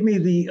 it gave me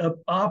the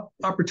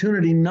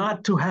opportunity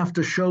not to have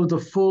to show the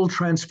full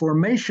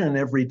transformation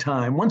every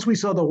time. Once we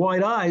saw the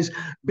white eyes,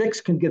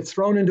 Bix can get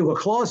thrown into a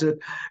closet,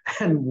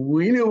 and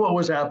we knew what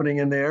was happening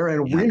in there,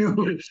 and we Yeah. knew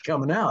it was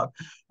coming out.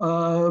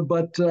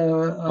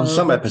 On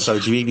some But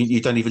episodes,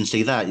 you don't even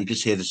see that. You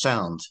just hear the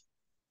sound.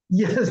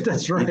 yes,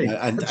 that's right.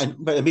 And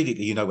but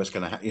immediately you know what's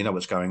you know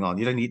what's going on.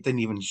 You don't didn't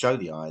even show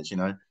the eyes.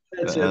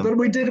 That's But it. But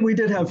we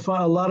did have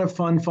fun, a lot of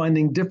fun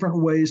finding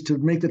different ways to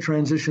make the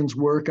transitions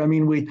work. I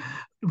mean, we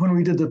when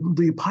we did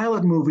the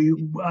pilot movie,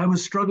 I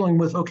was struggling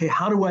with, okay,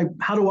 how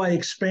do I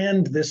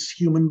expand this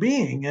human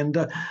being? And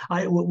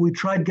we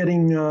tried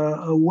getting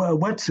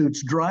wetsuits,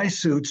 dry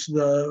suits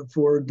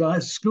for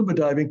scuba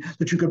diving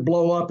that you could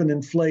blow up and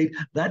inflate.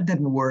 That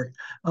didn't work.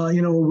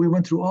 We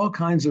went through all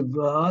kinds of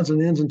odds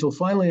and ends until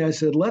finally I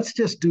said, let's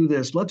just do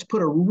this. Let's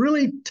put a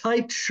really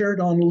tight shirt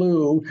on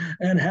Lou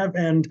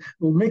and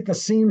we'll make the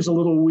seams a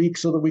little weak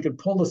so that we could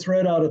pull the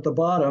thread out at the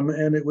bottom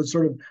and it would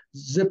sort of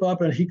zip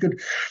up and he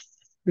could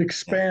yeah.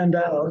 expand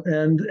out,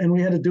 and we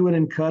had to do it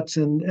in cuts,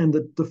 and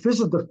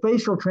the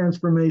facial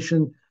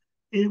transformation,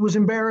 it was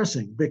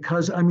embarrassing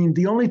because I mean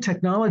the only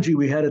technology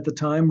we had at the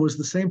time was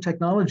the same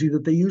technology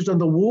that they used on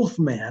the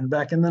Wolfman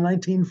back in the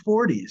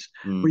 1940s,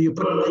 where Mm. you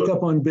put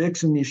makeup on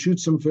Bix and you shoot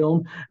some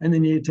film, and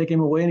then you take him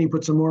away and you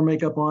put some more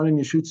makeup on and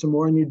you shoot some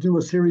more and you do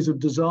a series of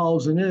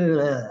dissolves and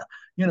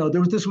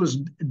this was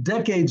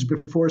decades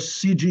before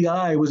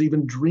CGI was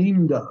even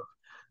dreamed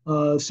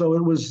of. So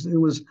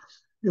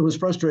it was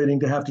frustrating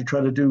to have to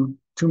try to do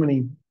too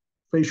many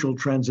facial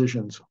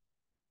transitions.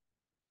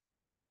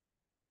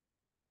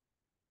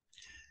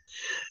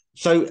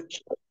 So,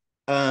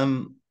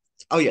 um,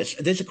 oh yes,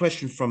 there's a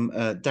question from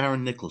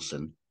Darren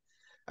Nicholson,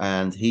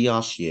 and he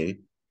asks you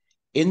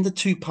in the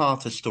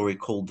two-parter story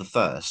called The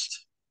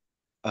First.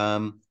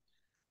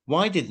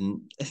 Why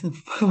didn't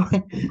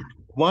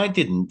why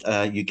didn't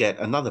you get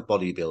another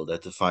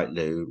bodybuilder to fight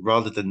Lou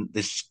rather than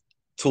this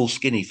tall,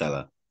 skinny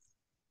fella?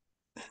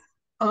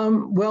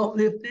 Well,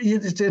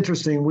 it's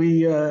interesting.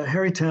 We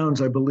Harry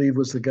Towns, I believe,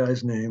 was the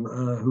guy's name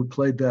who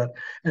played that,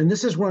 and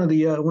this is one of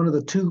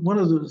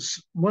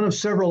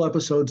several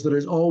episodes that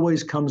is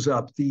always comes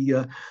up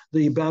the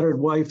battered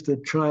wife,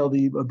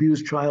 the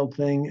abused child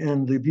thing,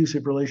 and the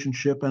abusive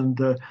relationship, and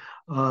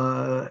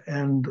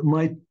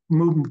my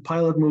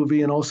pilot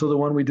movie, and also the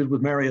one we did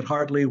with Marriott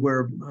Hartley,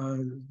 where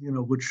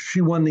which she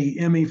won the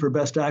Emmy for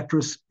Best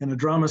Actress in a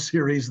Drama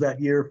Series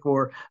that year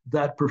for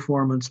that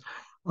performance.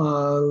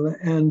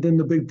 And then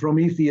the big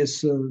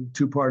Prometheus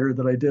two-parter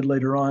that I did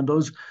later on.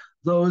 Those,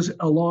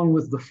 along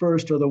with the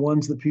first, are the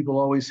ones that people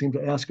always seem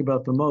to ask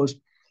about the most.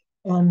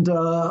 And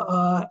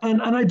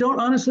I don't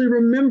honestly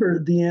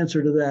remember the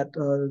answer to that.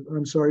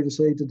 I'm sorry to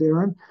say to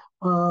Darren.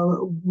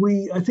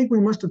 I think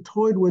we must have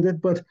toyed with it,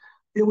 but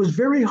it was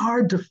very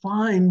hard to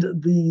find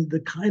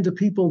the kind of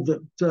people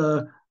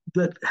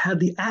that had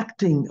the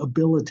acting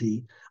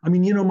ability. I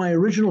mean, my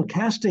original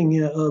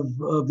casting of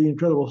the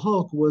Incredible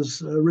Hulk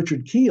was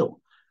Richard Kiel,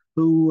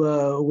 who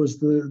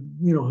was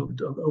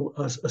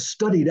a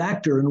studied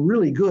actor and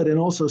really good, and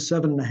also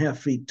 7.5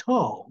 feet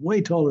tall,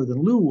 way taller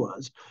than Lou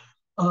was.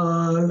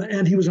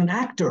 And he was an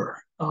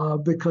actor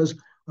because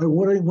I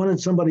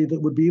wanted somebody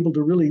that would be able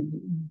to really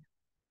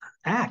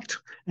act.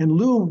 And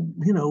Lou,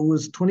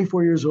 was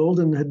 24 years old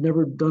and had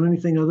never done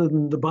anything other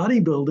than the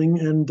bodybuilding,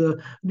 and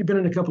he'd been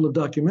in a couple of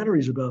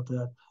documentaries about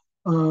that.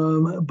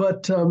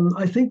 But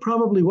I think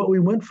probably what we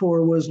went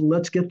for was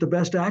let's get the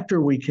best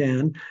actor we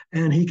can,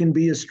 and he can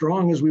be as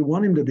strong as we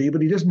want him to be,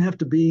 but he doesn't have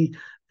to be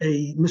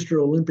a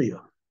Mr.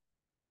 Olympia.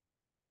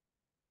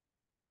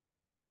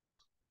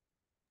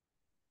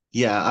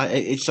 Yeah,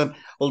 it's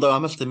although I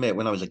must admit,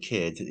 when I was a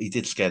kid, he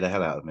did scare the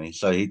hell out of me.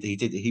 So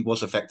he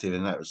was effective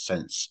in that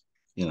sense.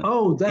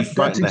 Oh, He that's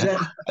frightened the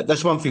exactly.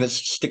 That's one thing that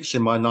sticks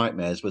in my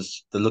nightmares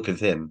was the look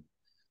of him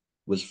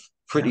was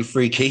pretty Yeah.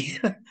 freaky.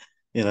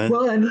 you know.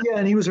 Well, and yeah,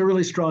 and he was a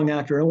really strong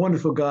actor, a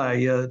wonderful guy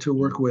to Mm.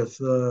 work with.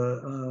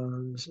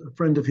 A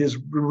friend of his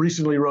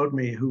recently wrote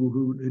me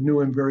who knew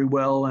him very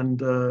well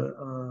and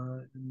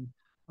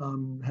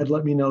had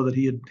let me know that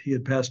he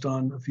had passed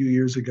on a few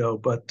years ago.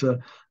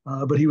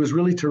 But he was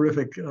really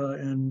terrific.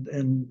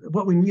 And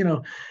what we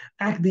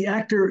the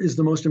actor is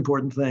the most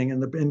important thing,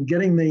 and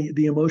getting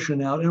the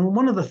emotion out. And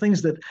one of the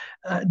things that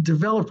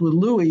developed with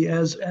Louis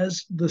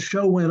as the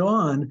show went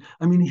on,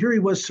 I mean, here he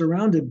was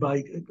surrounded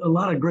by a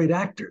lot of great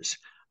actors,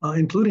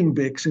 including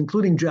Bix,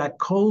 including Jack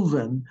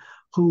Colvin,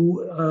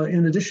 who,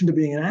 in addition to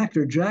being an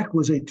actor, Jack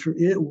was a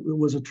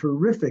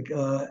terrific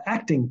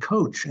acting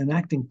coach and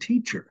acting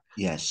teacher.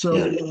 Yes, So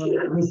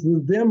yeah.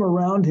 with them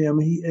around him,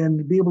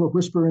 and be able to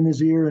whisper in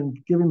his ear and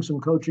give him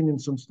some coaching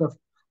and some stuff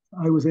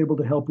I was able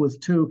to help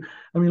with too.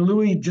 I mean,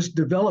 Louis just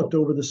developed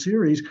over the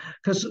series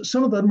because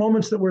some of the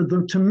moments that were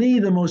to me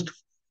the most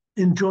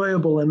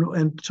enjoyable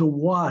and to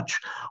watch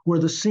were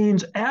the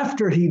scenes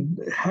after he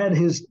had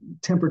his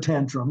temper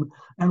tantrum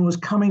and was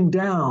coming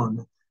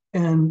down.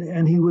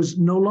 and he was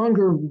no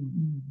longer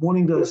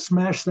wanting to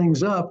smash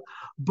things up,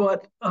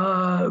 but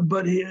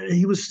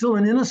he was still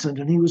an innocent,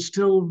 and he was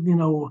still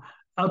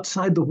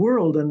outside the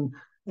world, and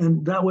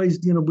that way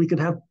we could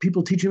have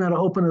people teach him how to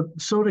open a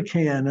soda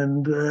can,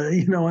 and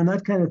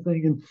that kind of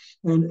thing,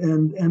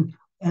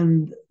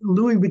 and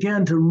Louis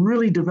began to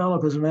really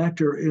develop as an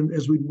actor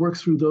as we worked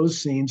through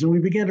those scenes, and we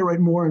began to write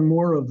more and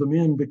more of them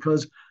in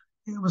because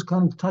it was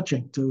kind of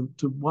touching to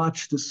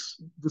watch this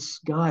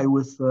guy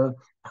with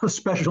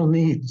special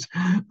needs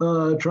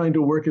trying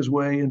to work his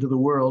way into the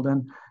world.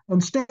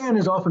 And Stan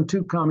has often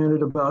too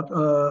commented about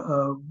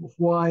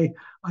why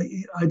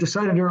I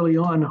decided early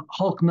on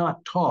Hulk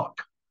not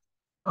talk.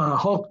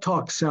 Hulk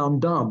talk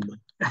sound dumb,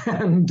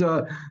 and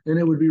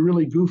it would be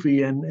really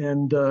goofy.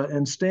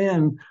 And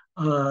Stan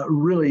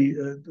really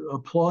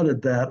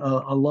applauded that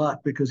a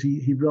lot because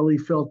he really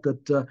felt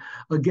that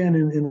again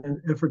in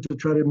an effort to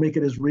try to make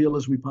it as real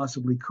as we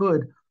possibly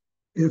could.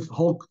 If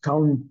Hulk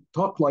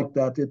talked like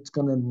that, it's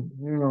going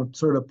to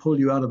sort of pull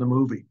you out of the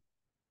movie.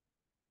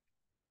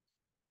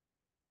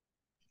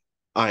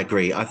 I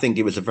agree. I think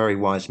it was a very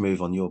wise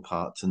move on your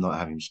part to not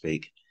have him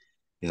speak.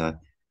 You know,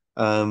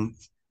 um,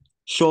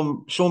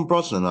 Sean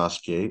Brosnan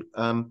asked you,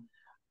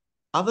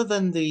 other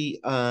than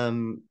the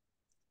well,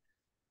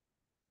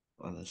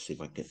 let's see if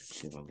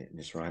I'm getting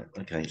this right.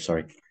 Okay,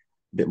 sorry,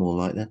 a bit more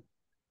like that.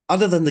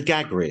 Other than the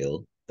gag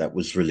reel that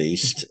was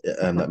released,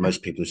 that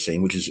most people have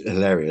seen, which is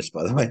hilarious,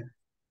 by the way.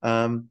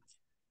 Um,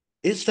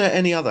 is there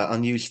any other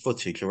unused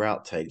footage or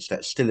outtakes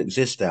that still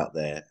exist out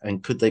there,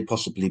 and could they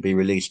possibly be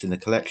released in a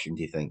collection?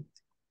 Do you think?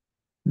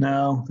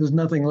 No, there's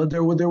nothing.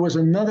 There was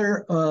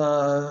another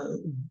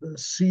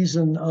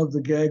season of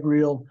the gag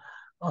reel,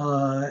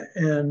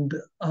 and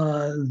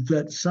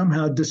that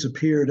somehow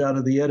disappeared out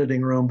of the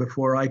editing room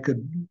before I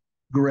could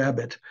grab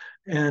it,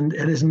 and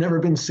it has never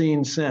been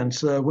seen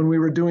since. When we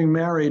were doing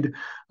Married,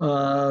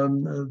 yeah,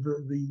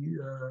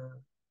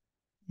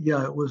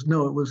 it was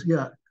no, it was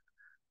yeah,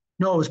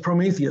 no, it was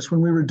Prometheus.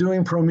 When we were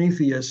doing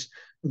Prometheus,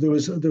 there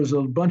was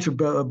a bunch of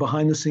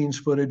behind the scenes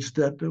footage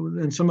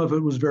and some of it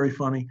was very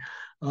funny,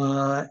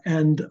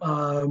 and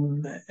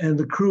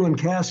the crew and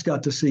cast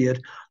got to see it,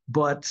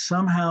 but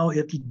somehow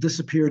it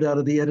disappeared out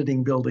of the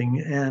editing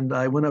building, and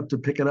I went up to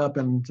pick it up,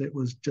 and it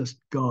was just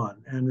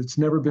gone, and it's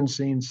never been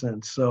seen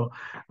since. So,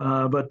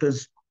 but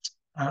there's.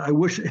 I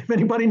wish if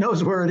anybody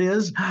knows where it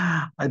is,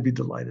 I'd be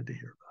delighted to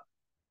hear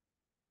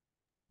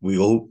We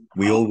all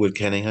would,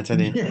 Kenny. I tell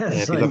about you, it. yeah,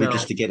 Yes, it'd be I lovely know.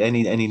 just to get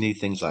any new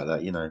things like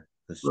that.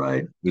 'Cause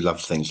Right. we love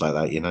things like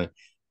that.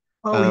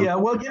 Oh Um, yeah,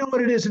 well, you know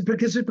what it is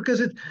because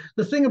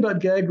the thing about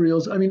gag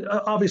reels. I mean,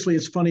 obviously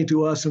it's funny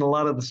to us, and a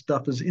lot of the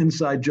stuff is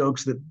inside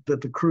jokes that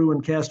the crew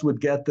and cast would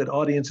get that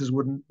audiences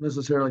wouldn't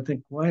necessarily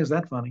think, why is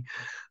that funny?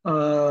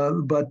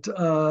 But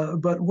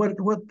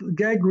what the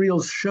gag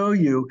reels show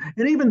you,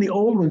 and even the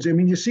old ones. I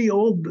mean, you see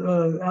old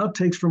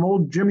outtakes from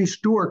old Jimmy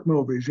Stewart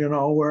movies,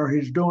 where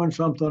he's doing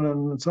something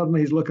and suddenly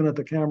he's looking at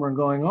the camera and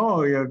going,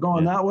 "Oh, you're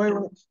going yeah, that way?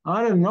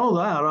 I didn't know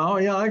that. Oh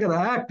yeah, I got to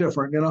act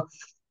different."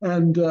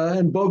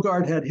 And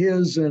Bogart had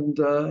his, and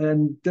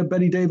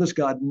Betty Davis,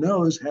 God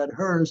knows, had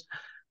hers.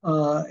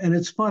 And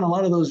it's fun. A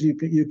lot of those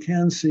you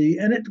can see,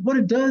 and what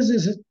it does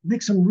is it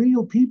makes them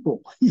real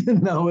people.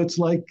 It's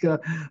like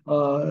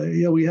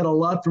we had a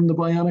lot from the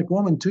Bionic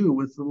Woman too,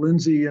 with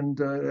Lindsay and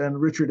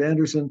Richard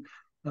Anderson.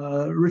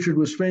 Richard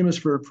was famous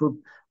for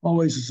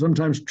always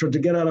sometimes to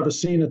get out of a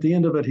scene at the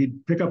end of it,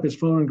 he'd pick up his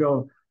phone and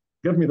go,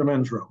 "Give me the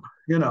men's room."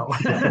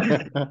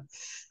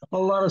 A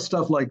lot of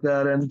stuff like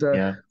that,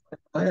 yeah,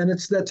 and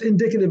that's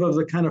indicative of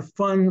the kind of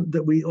fun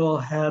that we all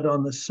had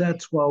on the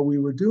sets while we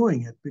were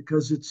doing it,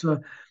 because it's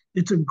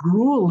a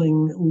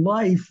grueling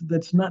life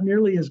that's not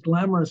nearly as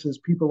glamorous as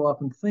people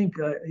often think.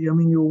 I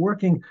mean, you're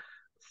working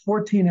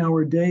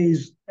 14-hour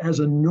days as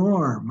a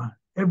norm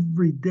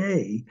every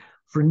day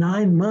for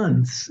 9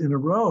 months in a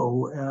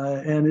row,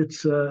 and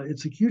it's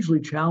a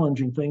hugely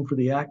challenging thing for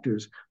the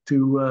actors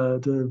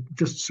to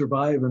just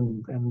survive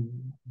and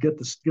get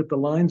the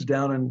lines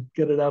down and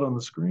get it out on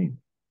the screen.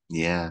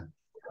 yeah.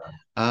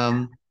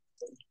 Um,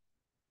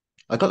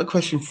 I got a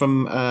question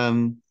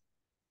from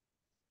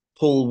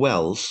Paul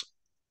Wells.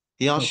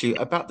 He asked you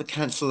about the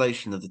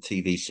cancellation of the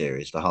TV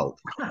series, The Hulk.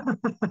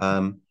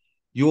 Um,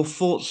 your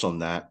thoughts on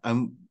that,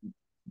 and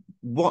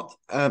what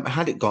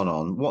had it gone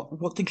on?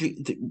 What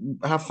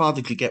how far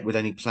did you get with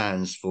any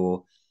plans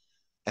for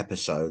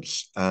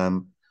episodes?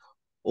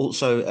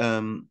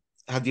 Also,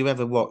 have you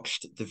ever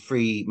watched the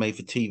three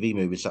made-for-TV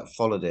movies that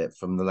followed it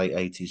from the late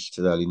 80s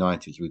to the early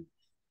 90s?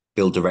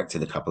 Bill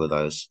directed a couple of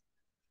those.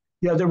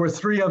 Yeah, there were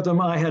three of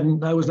them.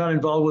 I was not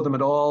involved with them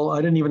at all.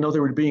 I didn't even know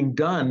they were being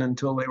done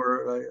until they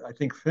were, I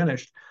think,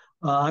 finished.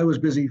 I was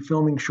busy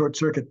filming Short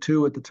Circuit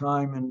 2 at the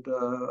time, and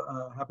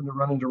happened to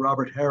run into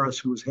Robert Harris,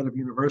 who was head of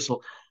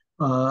Universal,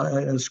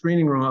 at a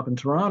screening room up in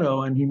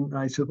Toronto. And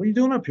I said, "What are you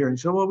doing up here?" And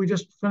he said, "Well, we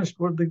just finished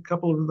a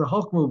couple of the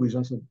Hulk movies."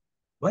 I said,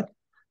 "What?"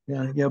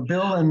 Yeah, yeah.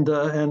 Bill and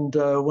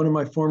one of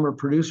my former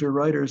producer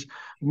writers,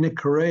 Nick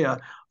Correa,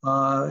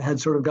 had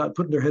sort of got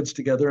putting their heads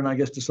together, and I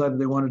guess decided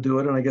they want to do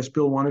it. And I guess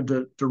Bill wanted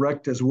to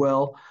direct as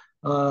well.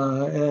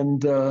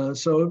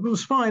 So it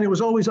was fine. It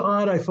was always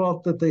odd. I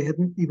felt that they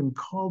hadn't even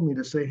called me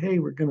to say, "Hey,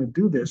 we're going to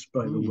do this."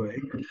 By the Mm.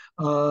 way,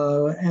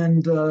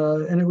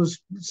 and it was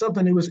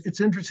something.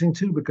 It's interesting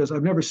too because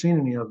I've never seen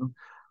any of them.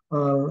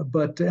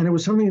 But and it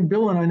was something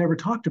Bill and I never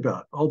talked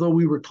about, although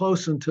we were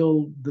close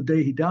until the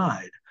day he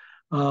died.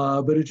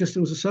 But it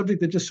was a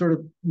subject that just sort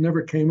of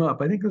never came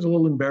up. I think there's a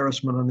little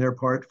embarrassment on their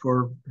part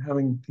for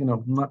having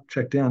not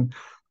checked in.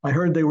 I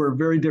heard they were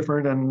very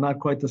different and not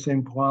quite the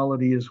same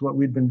quality as what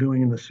we'd been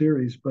doing in the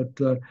series, but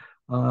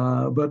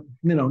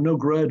no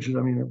grudge.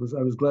 I mean, I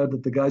was glad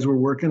that the guys were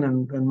working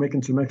and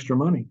making some extra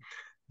money.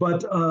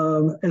 But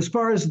as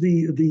far as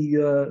the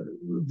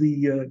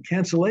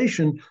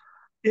cancellation,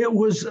 it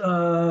was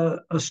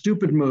a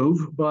stupid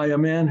move by a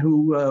man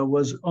who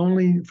was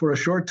only for a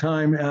short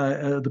time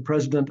the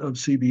president of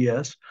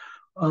CBS,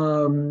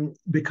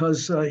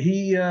 because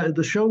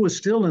the show was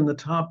still in the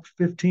top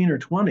 15 or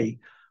 20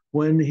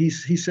 when he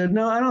said,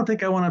 "No, I don't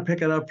think I want to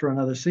pick it up for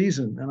another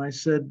season." And I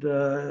said,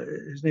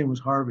 his name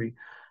was Harvey,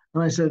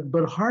 and I said,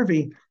 "But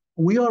Harvey,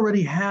 we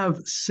already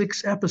have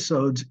 6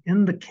 episodes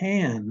in the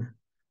can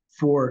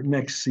for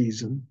next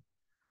season."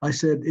 I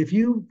said, if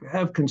you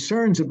have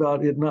concerns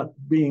about it not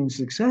being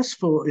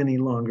successful any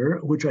longer,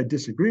 which I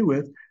disagree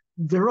with,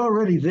 they're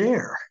already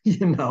there,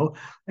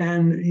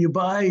 and you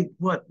buy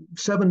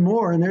 7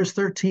 more, and there's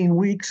 13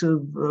 weeks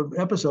of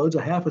episodes,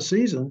 a half a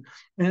season.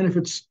 And if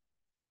it's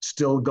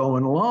still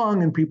going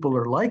along and people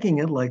are liking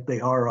it like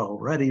they are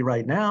already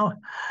right now,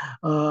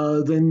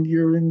 then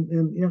you're in.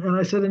 And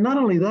I said, and not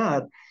only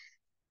that,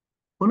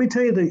 let me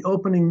tell you the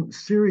opening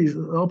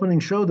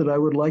show that I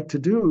would like to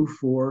do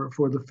for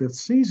the 5th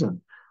season.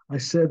 I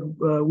said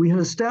we had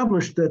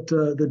established that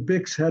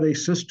Bix had a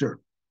sister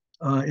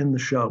in the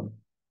show,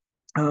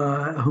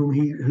 whom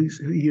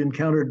he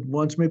encountered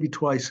once, maybe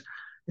twice,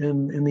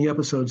 in the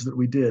episodes that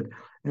we did.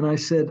 And I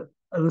said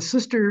the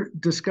sister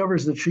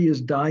discovers that she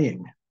is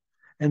dying,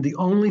 and the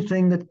only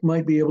thing that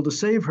might be able to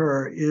save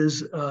her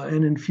is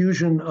an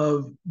infusion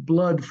of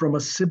blood from a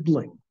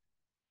sibling.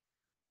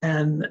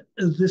 And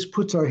this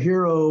puts our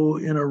hero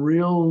in a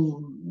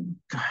real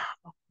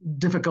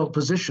difficult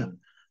position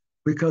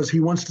because he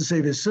wants to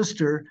save his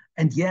sister.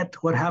 And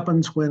yet, what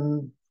happens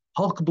when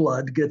Hulk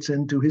blood gets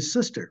into his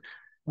sister?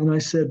 And I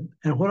said,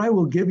 and what I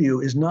will give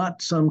you is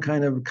not some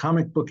kind of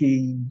comic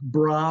booky,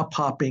 bra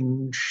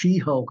popping She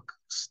Hulk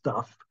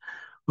stuff,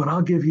 but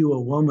I'll give you a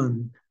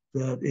woman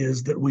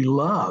that we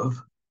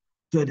love,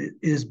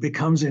 that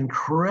becomes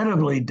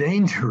incredibly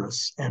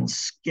dangerous and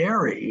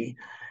scary,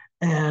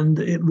 and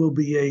it will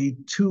be a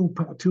 2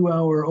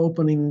 hour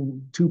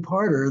opening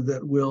 2-parter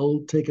that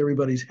will take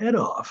everybody's head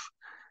off,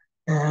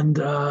 and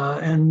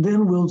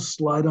then we'll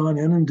slide on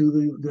in and do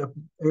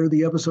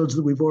the episodes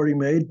that we've already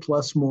made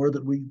plus more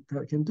that we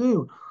can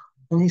do.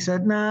 And he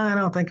said, "Nah, I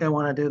don't think I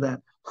want to do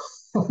that."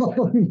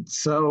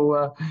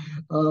 So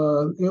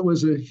it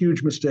was a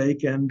huge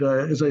mistake. And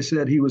as I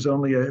said, he was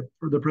only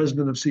the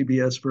president of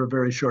CBS for a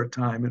very short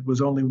time. It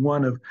was only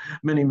one of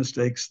many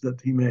mistakes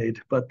that he made.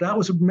 But that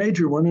was a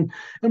major one.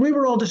 And we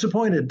were all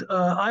disappointed.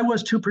 I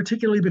was too,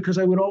 particularly because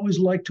I would always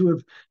like to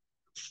have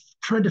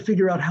tried to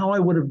figure out how I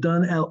would have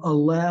done a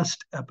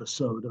last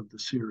episode of the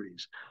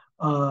series.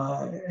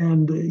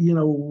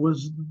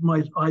 Was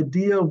my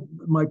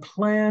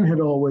plan had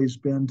always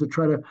been to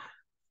try to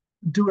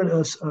do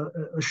a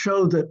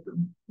show that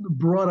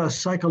brought a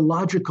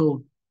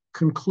psychological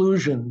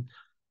conclusion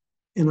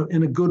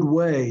in a good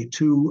way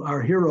to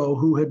our hero,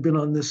 who had been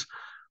on this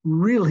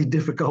really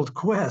difficult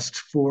quest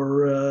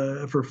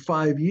for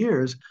 5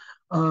 years,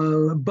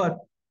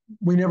 but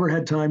we never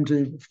had time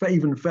to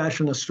even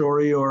fashion a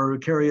story or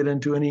carry it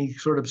into any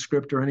sort of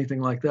script or anything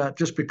like that,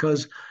 just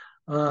because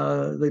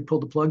they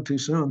pulled the plug too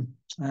soon,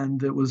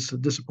 and it was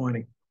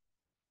disappointing.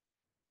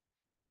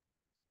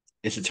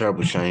 It's a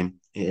terrible shame.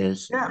 It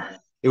is. Yeah,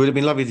 It would have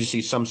been lovely to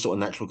see some sort of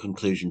natural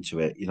conclusion to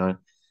it, you know. Um,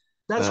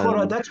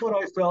 that's what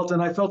I felt,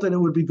 and I felt that it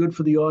would be good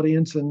for the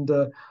audience, and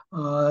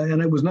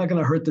it was not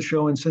going to hurt the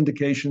show in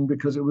syndication,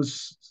 because it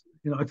was,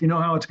 if you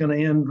know how it's going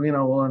to end,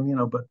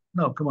 but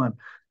no, come on,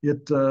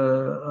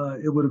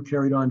 it would have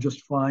carried on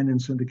just fine in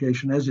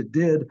syndication, as it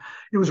did.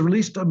 It was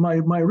released. My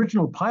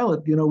original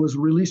pilot, was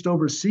released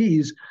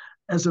overseas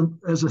as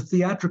a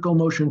theatrical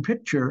motion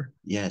picture,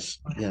 yes,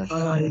 yes.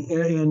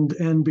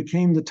 and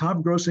became the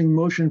top grossing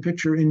motion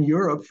picture in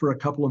Europe for a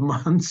couple of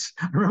months.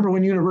 I remember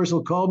when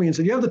Universal called me and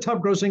said, "You have the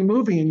top grossing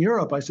movie in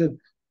Europe." I said,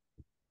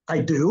 "I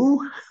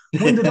do."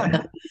 When did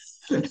I?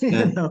 you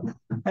Yeah, know.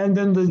 And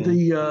then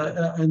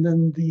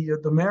yeah.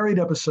 the married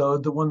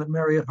episode, the one that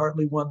Mariette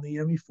Hartley won the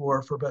Emmy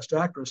for Best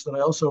Actress, that I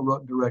also wrote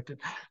and directed,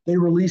 they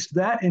released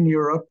that in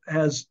Europe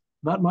as,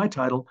 not my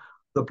title,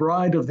 The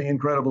Bride of the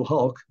Incredible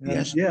Hulk. And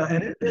Yes. yeah,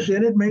 and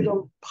Yeah. it made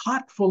a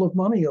pot full of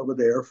money over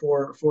there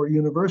for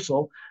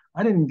Universal.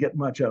 I didn't get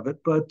much of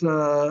it, but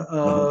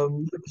Uh-huh.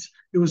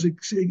 it was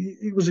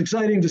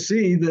exciting to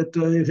see that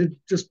it had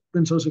just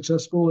been so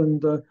successful,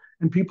 and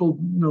people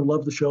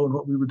loved the show and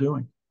what we were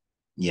doing.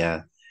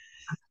 Yeah.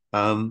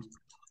 Um,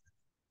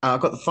 I've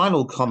got the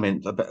final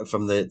comment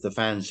from the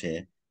fans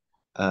here.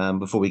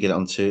 before we get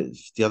on to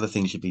the other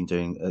things you've been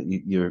doing,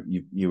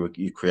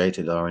 you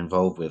created are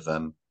involved with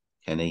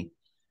Kenny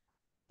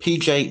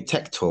PJ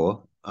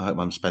Tector. I hope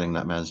I'm spelling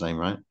that man's name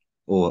right,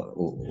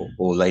 or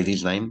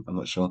lady's name. I'm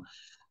not sure.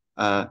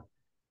 Uh,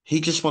 he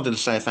just wanted to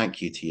say a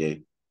thank you to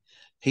you.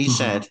 He Uh-huh.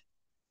 said,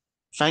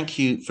 "Thank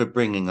you for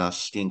bringing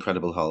us the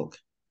Incredible Hulk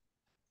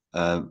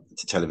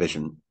to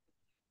television.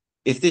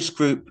 If this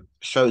group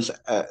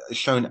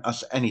shown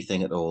us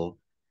anything at all,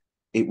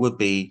 it would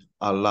be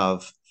our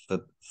love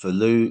for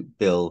Lou,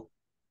 Bill,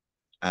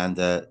 and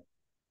the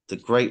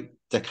great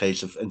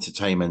decades of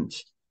entertainment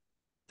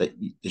that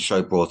the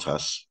show brought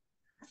us.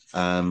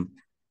 Um,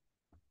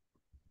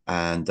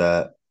 and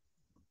uh,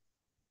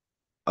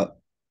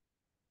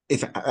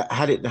 if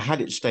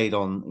had it stayed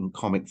on in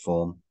comic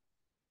form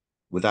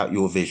without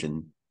your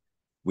vision,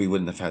 we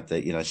wouldn't have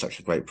had such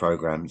a great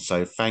program.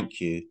 So thank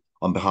you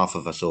on behalf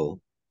of us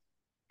all."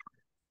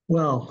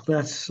 Well,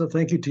 that's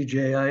thank you,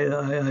 TJ.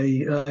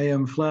 I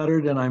am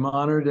flattered and I'm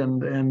honored,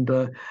 and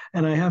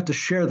I have to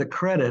share the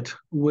credit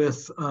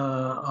with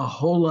a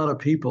whole lot of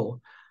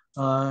people,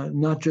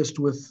 not just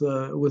with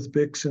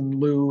Bix and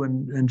Lou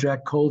and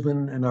Jack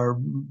Colvin and our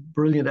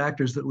brilliant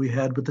actors that we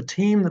had, but the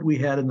team that we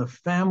had and the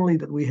family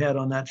that we had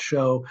on that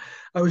show.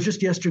 I was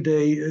just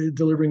yesterday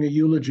delivering a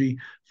eulogy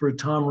for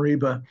Tom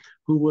Reba,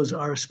 who was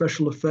our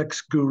special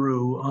effects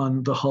guru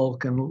on the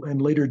Hulk,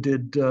 and later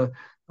did.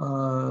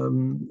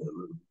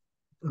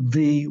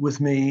 V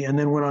with me, and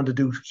then went on to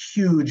do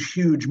huge,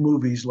 huge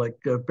movies like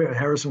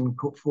Harrison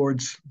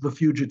Ford's The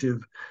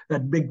Fugitive,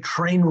 that big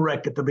train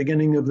wreck at the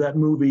beginning of that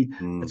movie.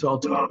 Mm. It's all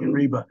Tommy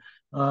Reba.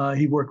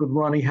 He worked with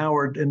Ronnie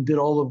Howard and did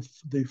all of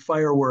the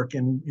firework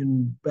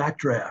in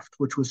Backdraft,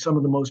 which was some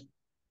of the most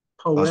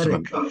That's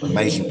poetic, some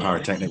amazing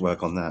pyrotechnic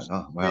work on that.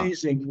 Oh wow.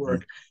 amazing Yeah.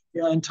 work.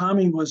 Yeah, and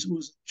Tommy was a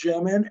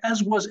gem, and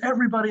as was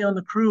everybody on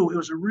the crew. It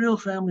was a real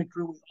family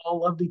crew. We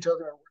all loved each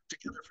other and worked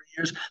together for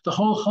years. The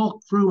whole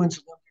Hulk crew,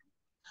 incidentally,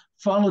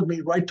 followed me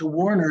right to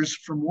Warner's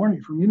from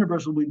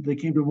Universal. They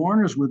came to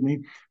Warner's with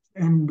me,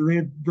 and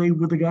they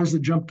were the guys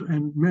that jumped,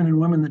 and men and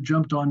women that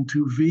jumped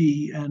onto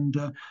V and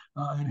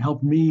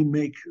helped me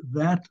make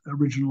that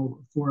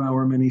original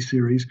 4-hour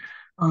miniseries.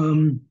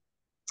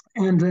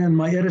 And then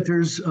my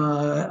editors,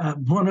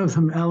 one of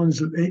them,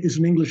 is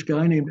an English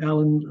guy named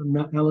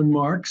Alan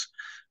Marks.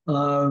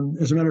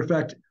 As a matter of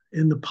fact,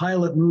 in the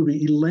pilot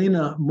movie,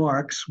 Elena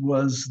Marks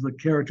was the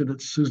character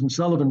that Susan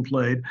Sullivan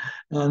played,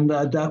 and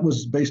that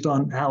was based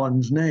on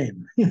Alan's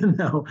name.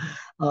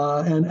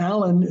 And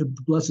Alan,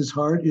 bless his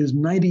heart, is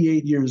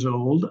 98 years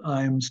old.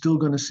 I'm still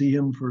going to see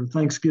him for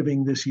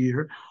Thanksgiving this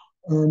year.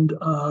 And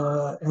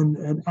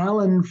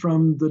Alan,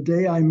 from the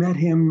day I met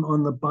him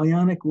on the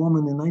Bionic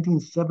Woman in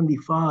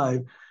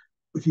 1975,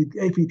 if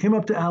you came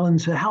up to Alan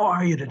and said, "How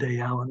are you today,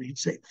 Alan?" He'd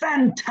say,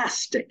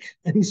 "Fantastic,"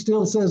 and he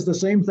still says the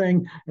same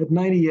thing at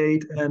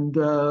 98. And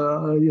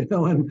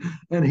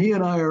he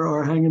and I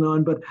are hanging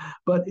on.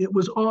 But it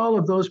was all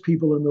of those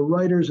people, and the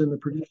writers and the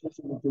producers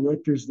and the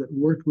directors that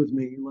worked with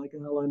me, like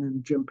Alan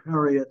and Jim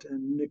Parriott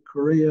and Nick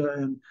Correa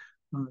and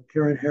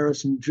Karen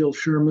Harris and Jill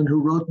Sherman, who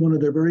wrote one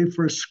of their very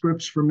first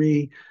scripts for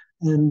me,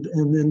 and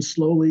then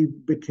slowly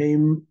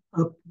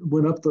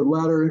went up the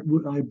ladder.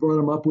 I brought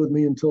them up with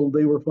me until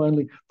they were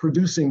finally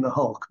producing the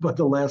Hulk by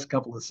the last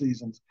couple of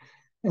seasons.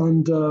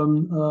 And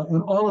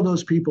all of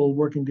those people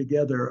working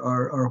together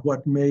are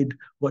what made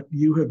what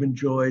you have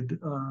enjoyed,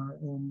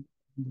 and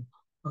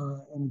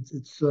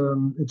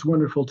it's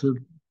wonderful to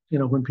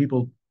when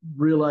people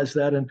realize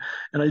that, and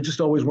I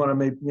just always want to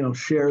make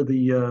share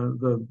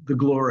the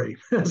glory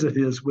as it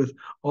is with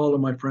all of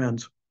my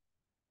friends.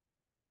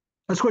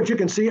 That's what you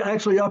can see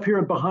actually up here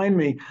behind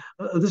me.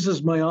 This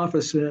is my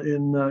office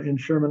in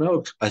Sherman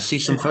Oaks. I see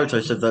some And,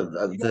 photos of yeah,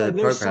 the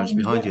there's programs some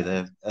behind yeah,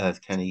 you there,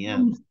 Kenny.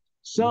 Yeah,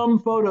 some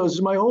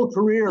photos. My whole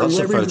career is lots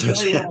of every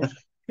photos. day. Yeah,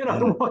 yeah.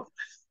 And we're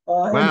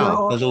Wow,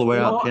 all, goes all the way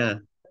and up. all Yeah,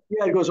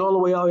 yeah, it goes all the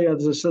way out. Yeah,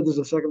 as I said, there's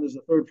a second, there's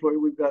a third floor.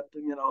 We've got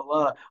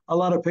a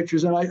lot of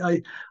pictures, and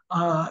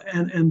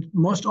and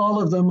most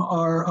all of them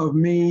are of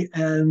me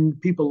and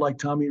people like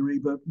Tommy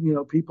Reba,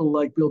 people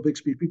like Bill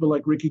Bixby, people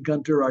like Ricky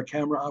Gunter, our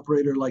camera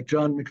operator, like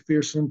John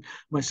McPherson,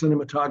 my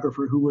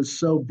cinematographer, who was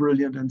so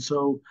brilliant and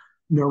so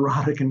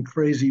neurotic and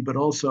crazy, but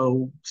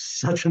also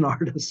such an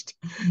artist.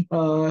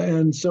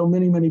 And so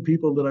many, many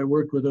people that I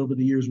worked with over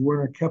the years.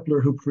 Werner Kepler,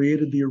 who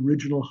created the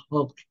original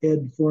Hulk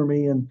head for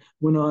me and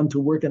went on to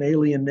work in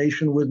Alien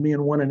Nation with me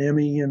and won an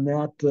Emmy in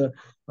that,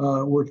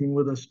 working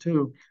with us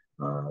too.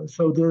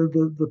 So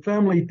the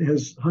family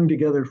has hung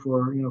together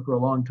for a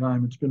long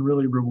time. It's been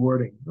really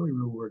rewarding, really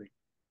rewarding.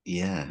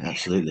 yeah,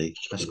 absolutely.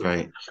 That's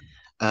great.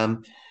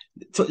 Um,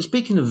 so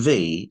speaking of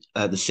V,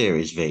 the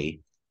series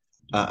V,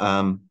 uh,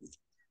 um,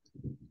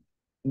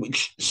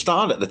 which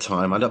starred at the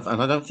time, I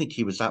don't think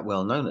he was that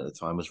well known at the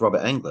time, was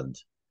Robert Englund,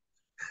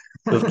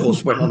 who of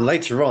course went on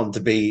later on to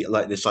be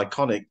like this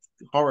iconic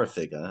horror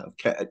figure,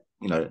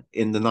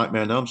 in the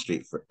Nightmare on Elm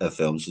Street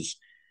films as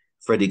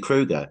Freddy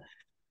Krueger.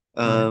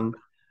 Right. Um,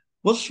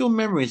 what's your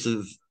memories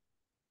of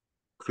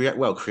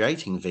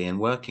creating V and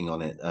working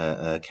on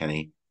it,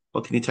 Kenny?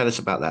 What can you tell us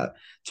about that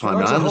Well, time?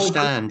 And that's I a whole.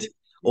 understand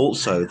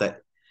also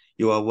that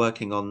you are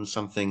working on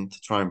something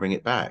to try and bring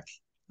it back,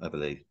 I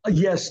believe.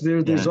 Yes,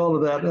 there's Yeah. all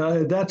of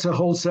that. That's a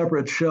whole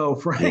separate show,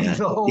 Frank. Yeah.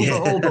 The whole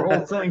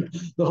Yeah. thing,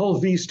 the whole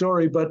V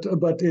story. But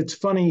it's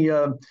funny.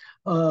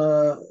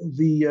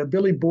 The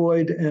Billy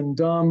Boyd and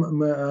Dom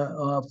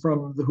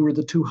from who were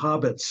the two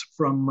hobbits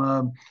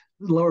from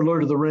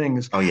Lord of the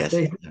Rings. Oh, yes.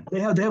 They they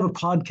have a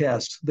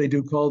podcast they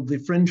do called The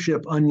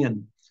Friendship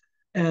Onion,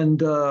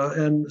 and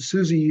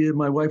Susie,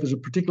 my wife, is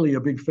particularly a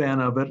big fan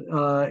of it.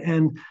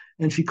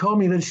 And she called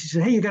me and she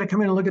said, "Hey, you got to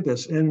come in and look at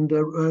this." And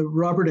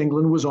Robert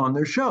Englund was on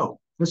their show.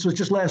 This was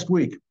just last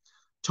week,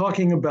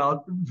 talking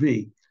about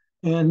V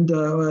and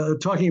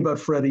talking about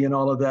Freddie and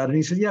all of that. And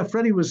he said, "Yeah,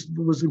 Freddie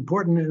was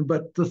important,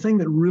 but the thing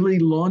that really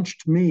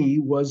launched me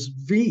was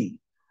V."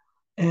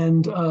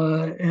 And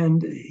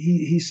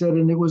he said,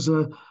 and it was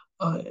a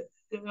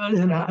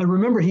and I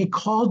remember he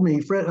called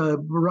me.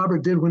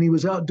 Robert did when he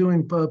was out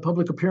doing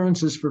public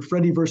appearances for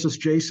Freddie versus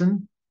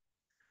Jason,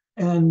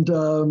 and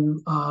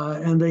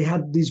they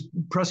had these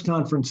press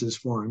conferences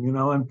for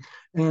him,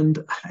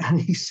 and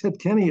he said,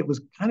 Kenny, it was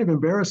kind of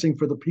embarrassing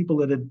for the people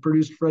that had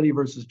produced Freddie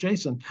versus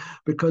Jason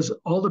because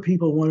all the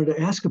people wanted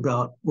to ask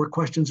about were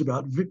questions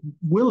about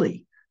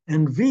Willie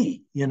and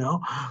V.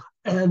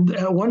 And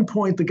at one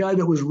point, the guy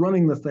that was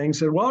running the thing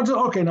said, "Well,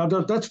 okay, now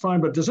that's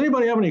fine, but does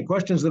anybody have any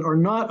questions that are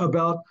not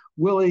about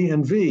Willie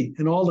and V?"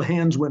 And all the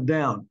hands went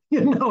down,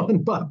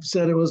 And Bob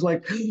said it was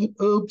like,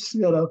 "Oops."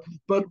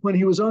 But when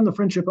he was on the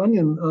Friendship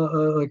Onion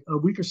a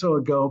week or so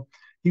ago,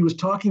 he was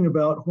talking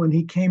about when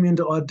he came in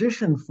to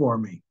audition for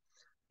me,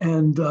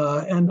 and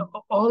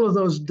all of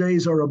those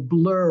days are a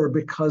blur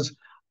because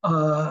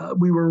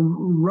we were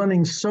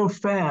running so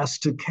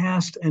fast to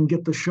cast and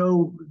get the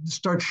show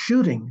start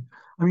shooting.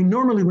 I mean,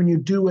 normally when you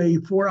do a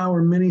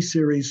 4-hour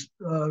miniseries,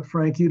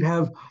 Frank, you'd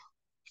have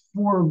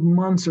 4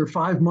 months or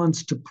 5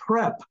 months to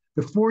prep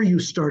before you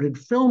started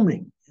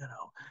filming.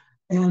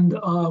 And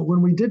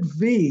when we did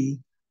V,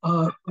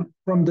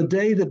 from the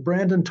day that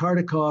Brandon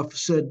Tartikoff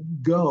said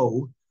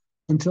go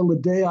until the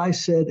day I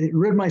said, it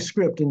read my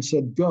script and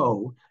said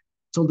go,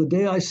 till the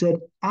day I said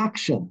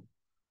action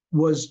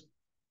was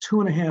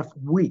 2.5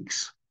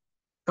 weeks.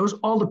 That was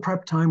all the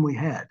prep time we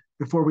had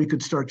before we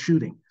could start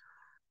shooting,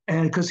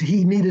 and because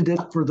he needed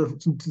it for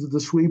the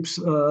sweeps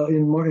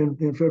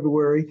in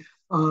February,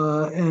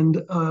 and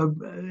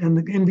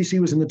the NBC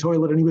was in the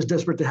toilet, and he was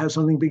desperate to have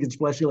something big and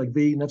splashy like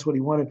V, and that's what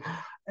he wanted.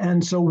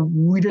 And so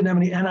we didn't have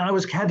any, and I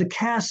had to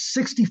cast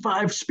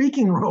 65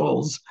 speaking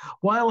roles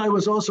while I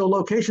was also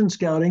location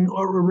scouting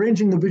or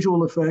arranging the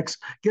visual effects,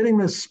 getting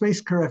the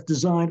spacecraft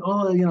design,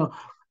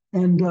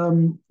 and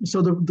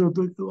so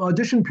the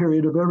audition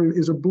period of every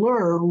is a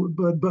blur.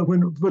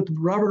 But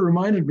Robert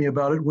reminded me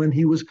about it when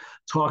he was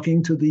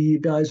talking to the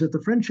guys at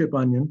the Friendship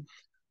Onion,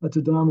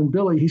 to Dom and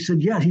Billy. He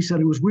said, "Yeah," he said,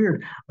 "it was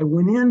weird. I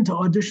went in to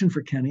audition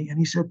for Kenny, and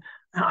he said,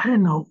 I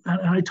didn't know."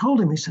 And I told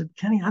him, he said,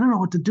 "Kenny, I don't know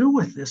what to do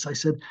with this." I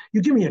said,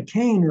 "You give me a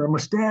cane or a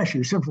mustache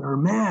or something or a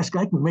mask,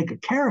 I can make a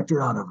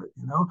character out of it.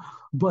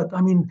 But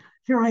I mean,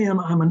 here I am.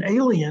 I'm an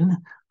alien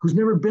who's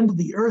never been to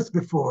the earth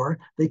before.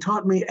 They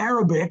taught me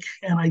Arabic,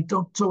 and I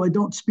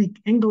don't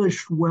speak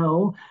English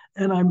well,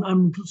 and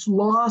I'm just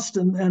lost."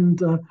 And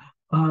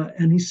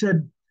he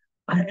said,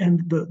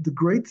 and the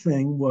great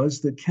thing was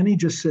that Kenny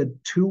just said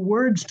 2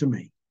 words to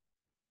me,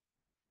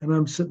 and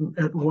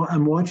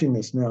I'm watching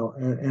this now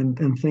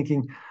and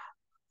thinking,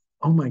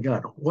 oh my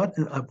God, what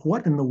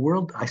in the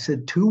world? I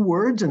said 2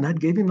 words, and that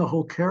gave him the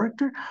whole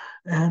character,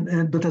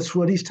 but that's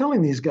what he's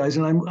telling these guys,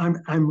 and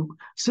I'm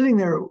sitting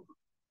there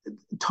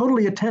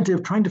totally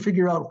attentive, trying to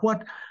figure out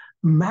what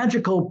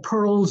magical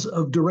pearls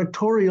of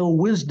directorial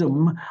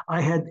wisdom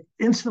I had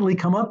instantly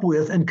come up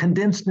with and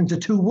condensed into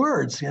 2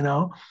 words. And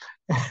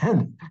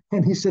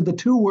he said the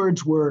 2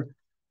 words were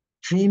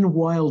Gene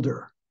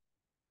Wilder.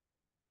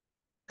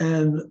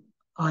 And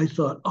I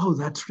thought, oh,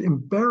 that's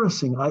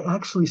embarrassing. I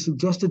actually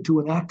suggested to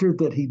an actor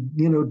that he,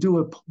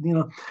 do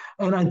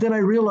and then I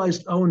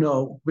realized, oh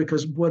no,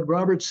 because what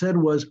Robert said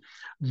was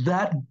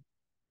that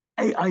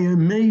I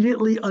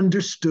immediately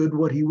understood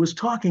what he was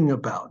talking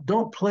about.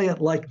 Don't play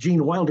it like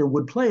Gene Wilder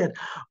would play it,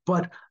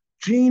 but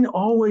Gene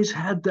always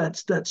had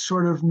that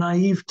sort of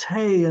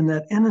naivete and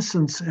that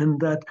innocence and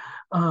that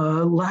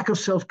lack of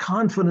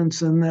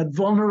self-confidence and that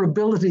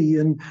vulnerability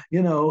and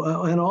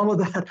all of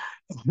that.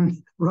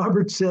 And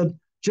Robert said,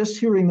 just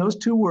hearing those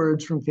 2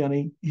 words from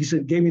Kenny, he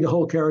said, gave me the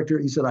whole character.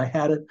 He said, I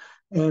had it,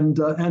 and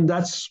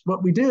that's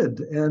what we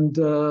did.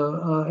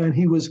 And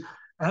he was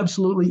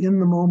absolutely in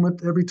the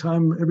moment every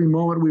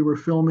moment we were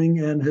filming,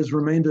 and has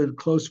remained a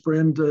close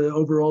friend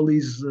over all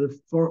these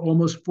for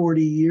almost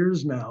 40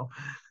 years now.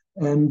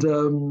 And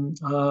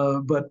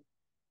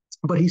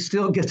but he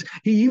still gets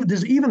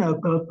there's even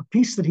a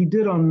piece that he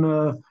did on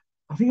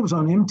I think it was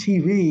on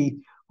MTV,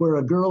 where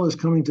a girl is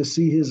coming to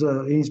see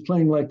he's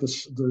playing like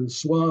the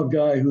suave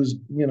guy who's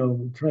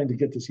trying to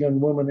get this young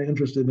woman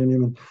interested in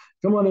him, and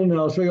come on in,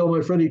 I'll show you all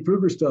my Freddy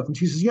Krueger stuff. And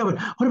she says, "Yeah, but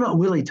what about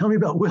Willie? Tell me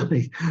about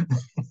Willie."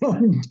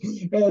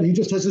 and he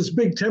just has this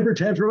big temper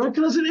tantrum. Like,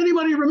 doesn't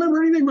anybody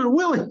remember anything but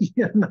Willie?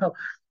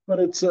 But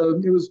it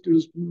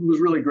was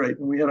really great,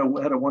 and we had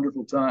a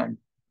wonderful time.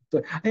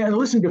 So, and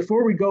listen,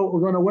 before we go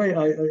run away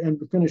and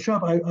finish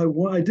up,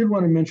 I did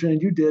want to mention, and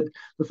you did,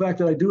 the fact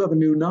that I do have a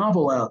new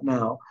novel out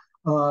now,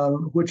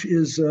 which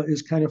is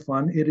kind of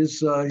fun. It is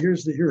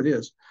here it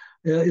is.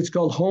 It's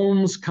called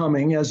Holmes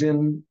Coming, as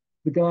in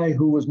the guy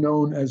who was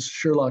known as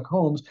Sherlock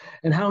Holmes,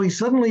 and how he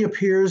suddenly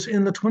appears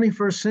in the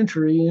 21st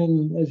century,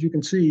 as you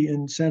can see,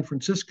 in San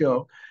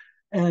Francisco,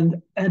 and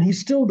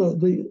he's still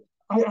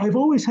I've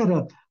always had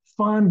a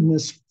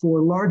fondness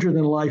for larger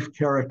than life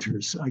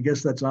characters. I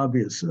guess that's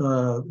obvious,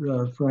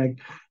 Frank,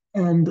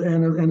 and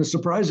a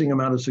surprising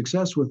amount of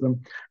success with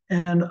them,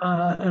 and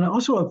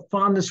also a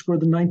fondness for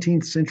the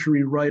 19th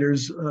century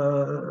writers,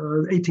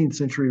 18th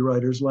century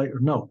writers, like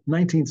no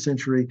 19th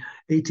century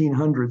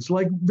 1800s,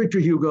 like Victor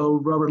Hugo,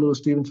 Robert Louis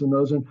Stevenson,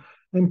 those and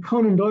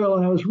Conan Doyle.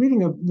 And I was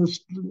reading this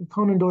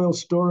Conan Doyle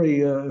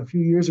story a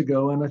few years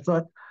ago, and I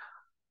thought,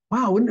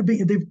 wow, wouldn't it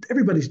be?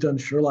 Everybody's done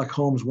Sherlock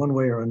Holmes one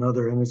way or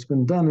another, and it's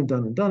been done and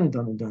done and done and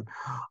done and done.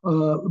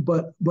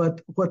 But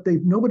what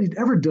nobody'd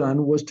ever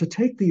done was to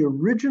take the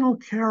original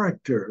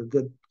character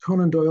that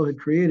Conan Doyle had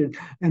created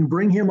and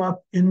bring him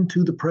up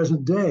into the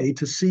present day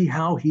to see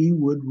how he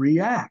would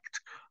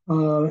react.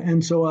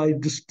 And so I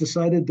just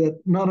decided that,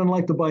 not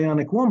unlike the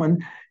Bionic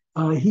Woman,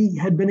 he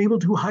had been able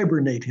to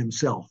hibernate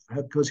himself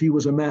because he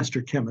was a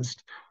master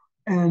chemist,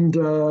 and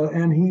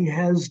he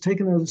has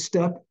taken a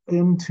step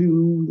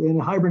into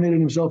and hibernated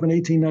himself in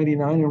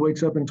 1899 and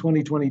wakes up in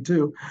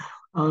 2022,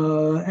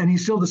 and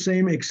he's still the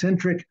same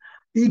eccentric,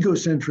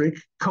 egocentric,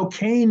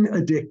 cocaine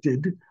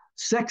addicted,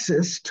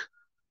 sexist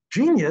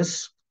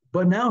genius,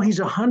 but now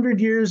he's 100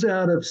 years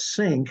out of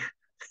sync,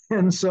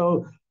 and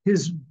so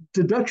his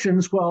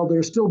deductions, while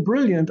they're still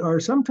brilliant, are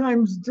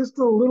sometimes just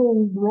a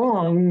little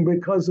wrong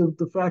because of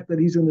the fact that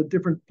he's in a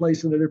different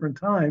place at a different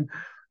time,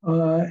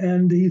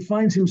 and he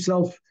finds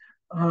himself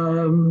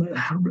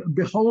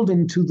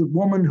beholden to the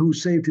woman who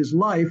saved his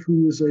life,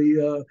 who is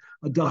a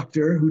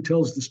doctor who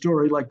tells the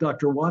story like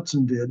Dr.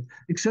 Watson did,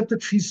 except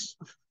that she's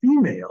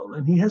female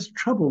and he has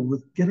trouble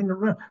with getting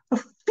around. A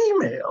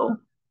female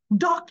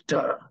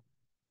doctor,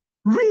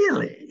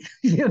 really?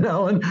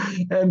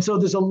 And so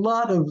there's a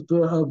lot of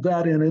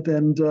that in it,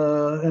 and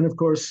of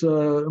course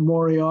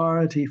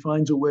Moriarty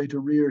finds a way to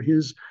rear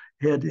his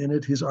head in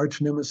it. His arch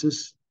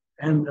nemesis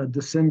and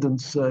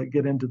descendants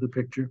get into the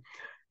picture.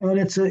 And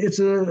it's a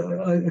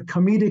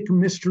comedic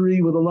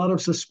mystery with a lot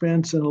of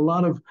suspense and a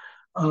lot of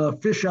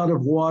fish out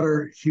of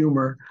water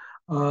humor.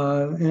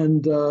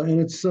 And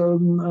it's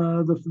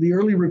the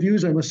early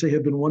reviews, I must say,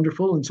 have been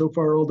wonderful, and so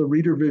far all the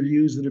reader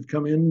reviews that have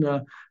come in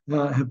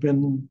have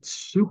been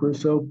super.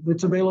 So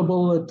it's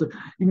available at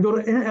you can go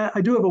to.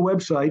 I do have a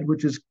website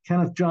which is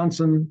Kenneth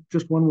Johnson,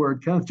 just one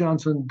word,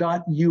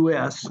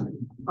 kennethjohnson.us,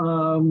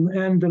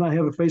 and then I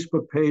have a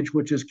Facebook page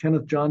which is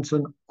Kenneth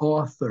Johnson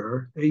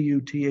Author,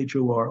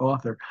 AUTHOR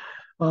Author.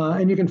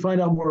 And you can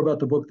find out more about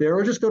the book there,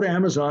 or just go to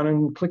Amazon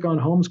and click on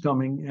Holmes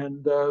Coming,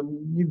 and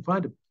you can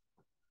find it.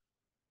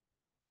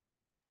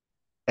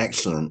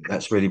 Excellent.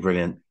 That's really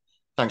brilliant.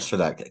 Thanks for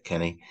that,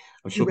 Kenny.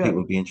 I'm You sure bet. people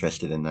will be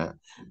interested in that.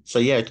 So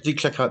yeah, do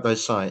check out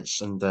those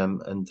sites, and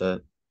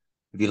if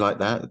you like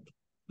that,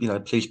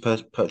 please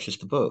purchase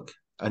the book.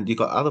 And you've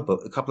got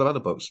a couple of other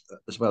books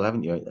as well,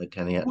 haven't you,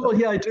 Kenny? A Well,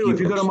 yeah, I do. few If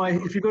you go to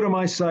books.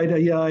 my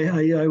site, yeah,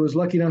 I was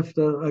lucky enough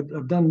to.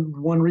 I've done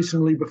one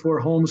recently before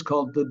Holmes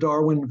called the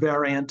Darwin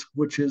Variant,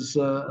 which is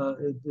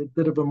a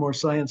bit of a more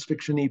science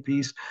fiction-y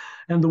piece,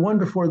 and the one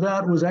before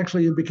that was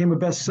actually, it became a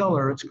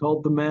bestseller. It's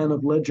called The Man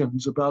of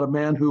Legends, about a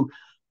man who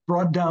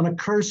brought down a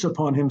curse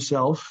upon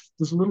himself.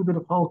 There's a little bit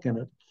of Hulk in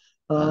it.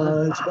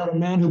 It's about a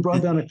man who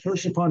brought down a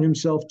curse upon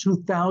himself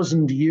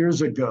 2,000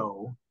 years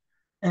ago,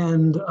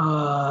 and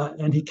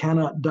he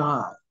cannot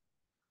die.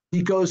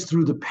 He goes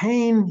through the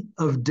pain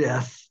of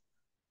death,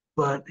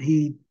 but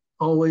he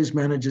always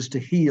manages to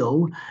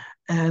heal,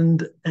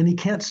 and he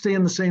can't stay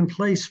in the same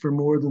place for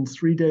more than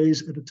 3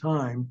 days at a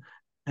time,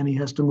 and he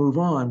has to move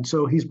on.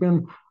 So he's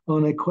been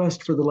on a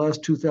quest for the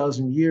last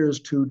 2,000 years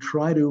to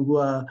try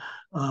to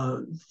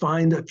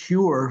find a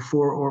cure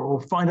for,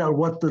 or find out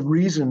what the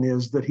reason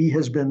is that he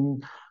has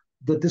been,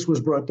 that this was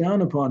brought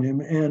down upon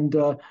him, and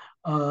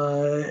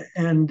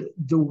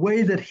the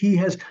way that he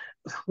has,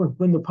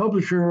 when the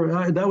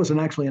publisher, that was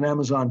actually an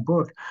Amazon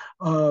book,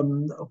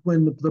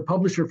 when the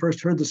publisher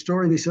first heard the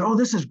story, they said, oh,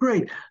 this is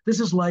great. This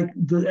is like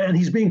and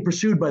he's being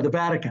pursued by the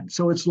Vatican.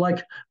 So it's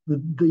like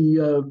it's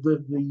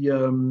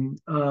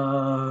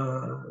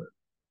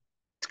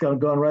kind of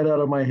gone right out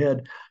of my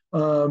head.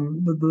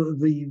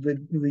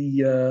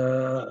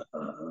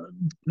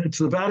 It's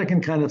the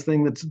Vatican kind of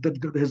thing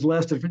that has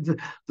lasted.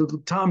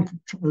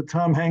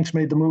 Tom Hanks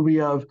made the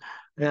movie of,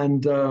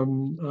 and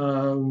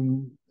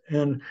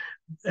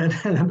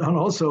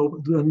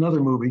also another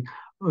movie.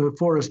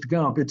 Forrest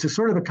Gump. It's a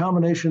sort of a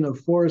combination of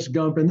Forrest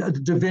Gump and the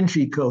Da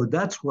Vinci Code.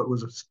 That's what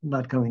was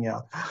not coming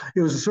out.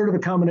 It was a sort of a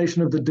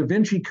combination of the Da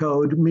Vinci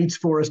Code meets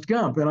Forrest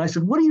Gump. And I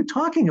said, "What are you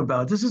talking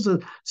about? This is a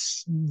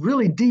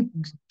really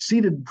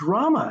deep-seated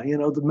drama,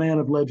 the Man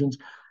of Legends."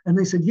 And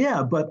they said,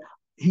 "Yeah, but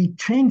he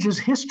changes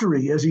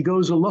history as he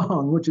goes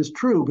along," which is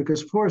true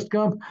because Forrest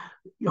Gump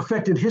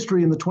affected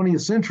history in the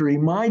 20th century.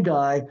 My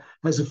guy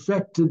has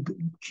affected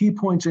key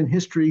points in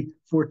history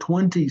for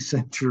 20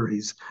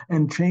 centuries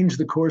and changed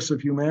the course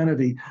of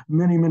humanity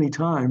many, many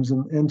times,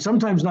 and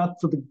sometimes not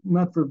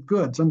for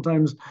good.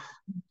 Sometimes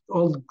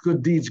all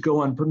good deeds go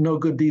on, but no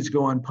good deeds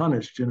go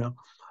unpunished.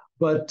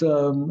 But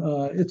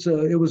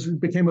it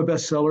became a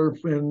bestseller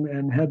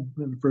and had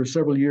for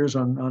several years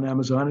on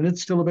Amazon, and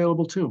it's still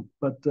available too.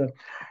 But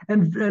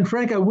and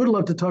Frank, I would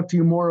love to talk to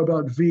you more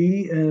about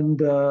V and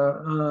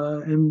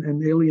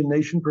Alien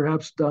Nation,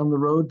 perhaps down the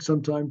road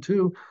sometime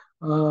too.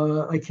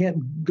 I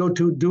can't go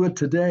to do it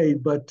today,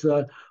 but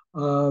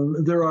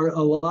there are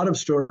a lot of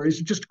stories.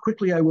 Just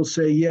quickly, I will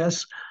say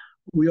yes.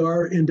 We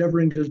are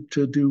endeavoring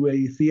to do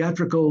a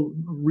theatrical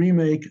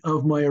remake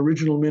of my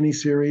original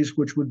miniseries,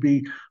 which would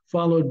be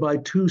followed by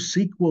two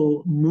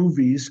sequel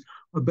movies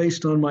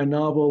based on my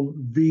novel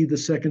V, the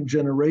Second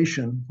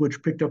Generation,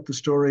 which picked up the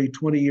story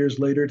 20 years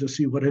later to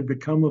see what had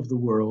become of the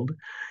world.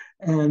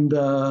 And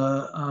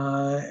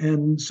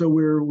so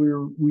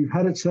we've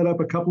had it set up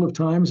a couple of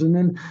times, and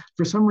then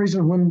for some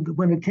reason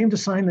when it came to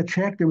sign the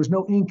check, there was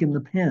no ink in the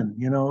pen.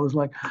 It was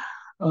like,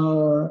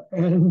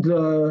 and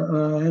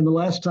the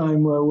last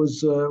time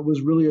was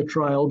really a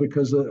trial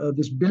because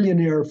this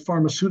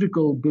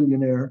pharmaceutical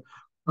billionaire,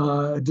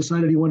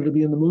 decided he wanted to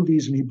be in the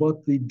movies, and he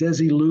bought the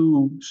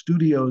Desilu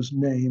Studios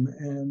name,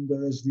 and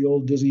as the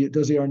old Desi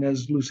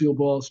Arnaz Lucille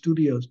Ball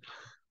Studios,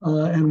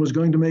 and was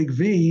going to make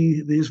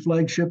V his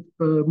flagship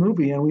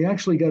movie, and we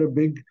actually got a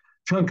big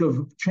chunk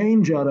of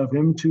change out of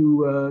him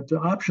to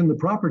option the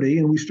property,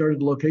 and we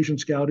started location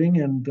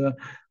scouting and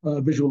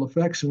visual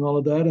effects and all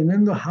of that. And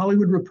then the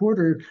Hollywood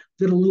Reporter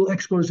did a little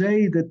expose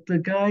that the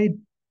guy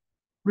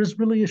was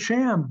really a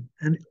sham,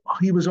 and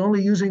he was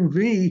only using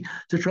V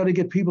to try to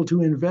get people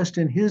to invest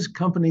in his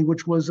company,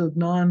 which was a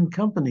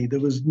non-company. There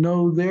was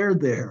no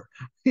there.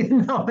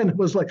 And it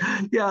was like,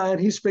 yeah, and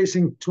he's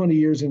facing 20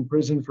 years in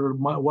prison for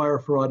wire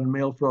fraud and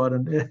mail fraud,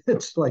 and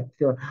it's like,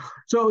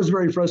 so it was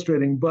very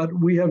frustrating. But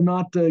we have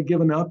not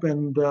given up,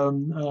 and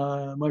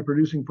my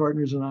producing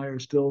partners and I are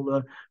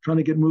still trying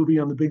to get movie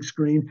on the big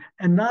screen,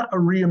 and not a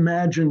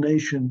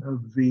reimagination of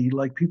V,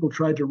 like people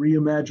tried to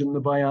reimagine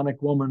the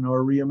Bionic Woman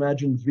or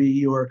reimagine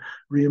V or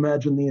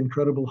reimagine the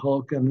Incredible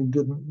Hulk, and it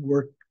didn't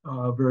work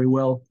very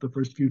well the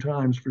first few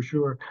times for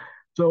sure.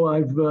 So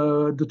I've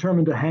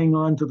determined to hang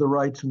on to the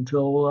rights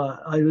until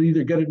I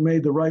either get it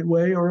made the right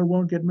way or it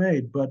won't get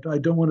made. But I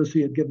don't want to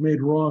see it get made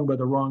wrong by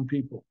the wrong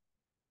people.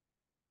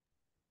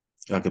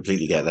 I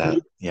completely get that.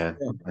 Yeah,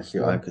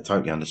 Yeah. I could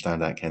totally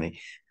understand that,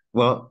 Kenny.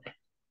 Well,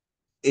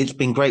 it's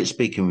been great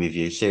speaking with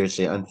you,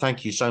 seriously, and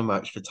thank you so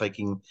much for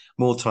taking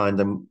more time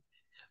than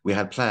we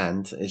had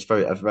planned. It's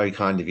very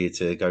kind of you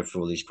to go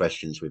through all these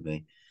questions with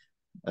me.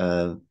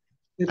 Um,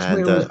 It's and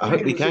it was I my,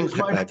 hope we it can was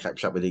my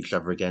catch up with each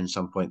other again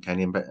some point,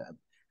 Kenny, and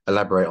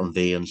elaborate on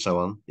V and so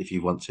on if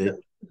you want to.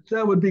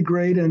 That would be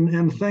great,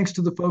 and thanks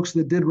to the folks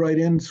that did write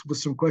in with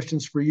some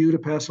questions for you to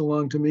pass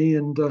along to me.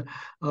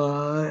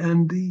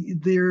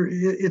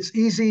 It's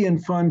easy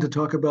and fun to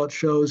talk about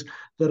shows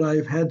that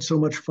I've had so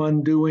much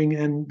fun doing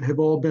and have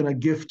all been a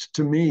gift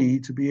to me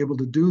to be able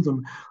to do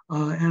them.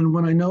 And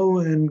when I know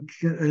and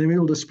I'm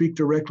able to speak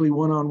directly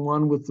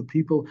one-on-one with the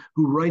people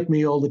who write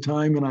me all the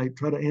time, and I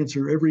try to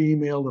answer every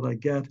email that I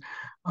get.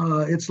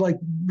 It's like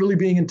really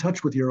being in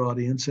touch with your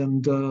audience,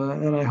 and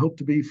I hope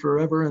to be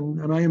forever.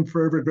 And I am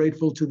forever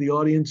grateful to the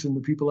audience and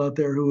the people out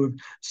there who have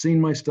seen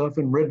my stuff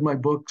and read my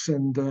books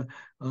and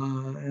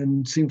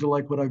seem to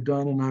like what I've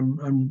done.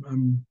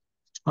 And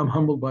I'm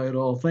humbled by it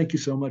all. Thank you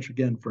so much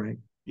again, Frank.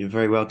 You're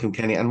very welcome,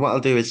 Kenny. And what I'll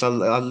do is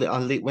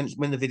I'll leave,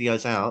 when the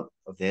video's out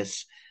of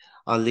this,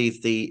 I'll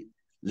leave the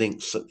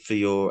links for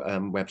your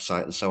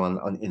website and so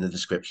on in the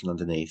description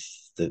underneath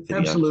the video,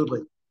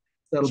 Absolutely,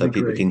 that'll so be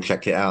people great. can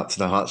check it out to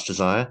their heart's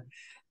desire.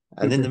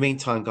 And in the Super.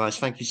 meantime, guys,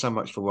 thank you so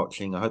much for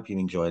watching. I hope you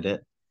enjoyed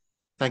it.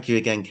 Thank you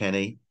again,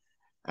 Kenny.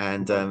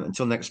 And Bye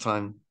until next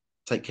time,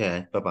 take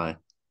care. Bye bye.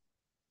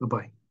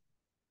 bye.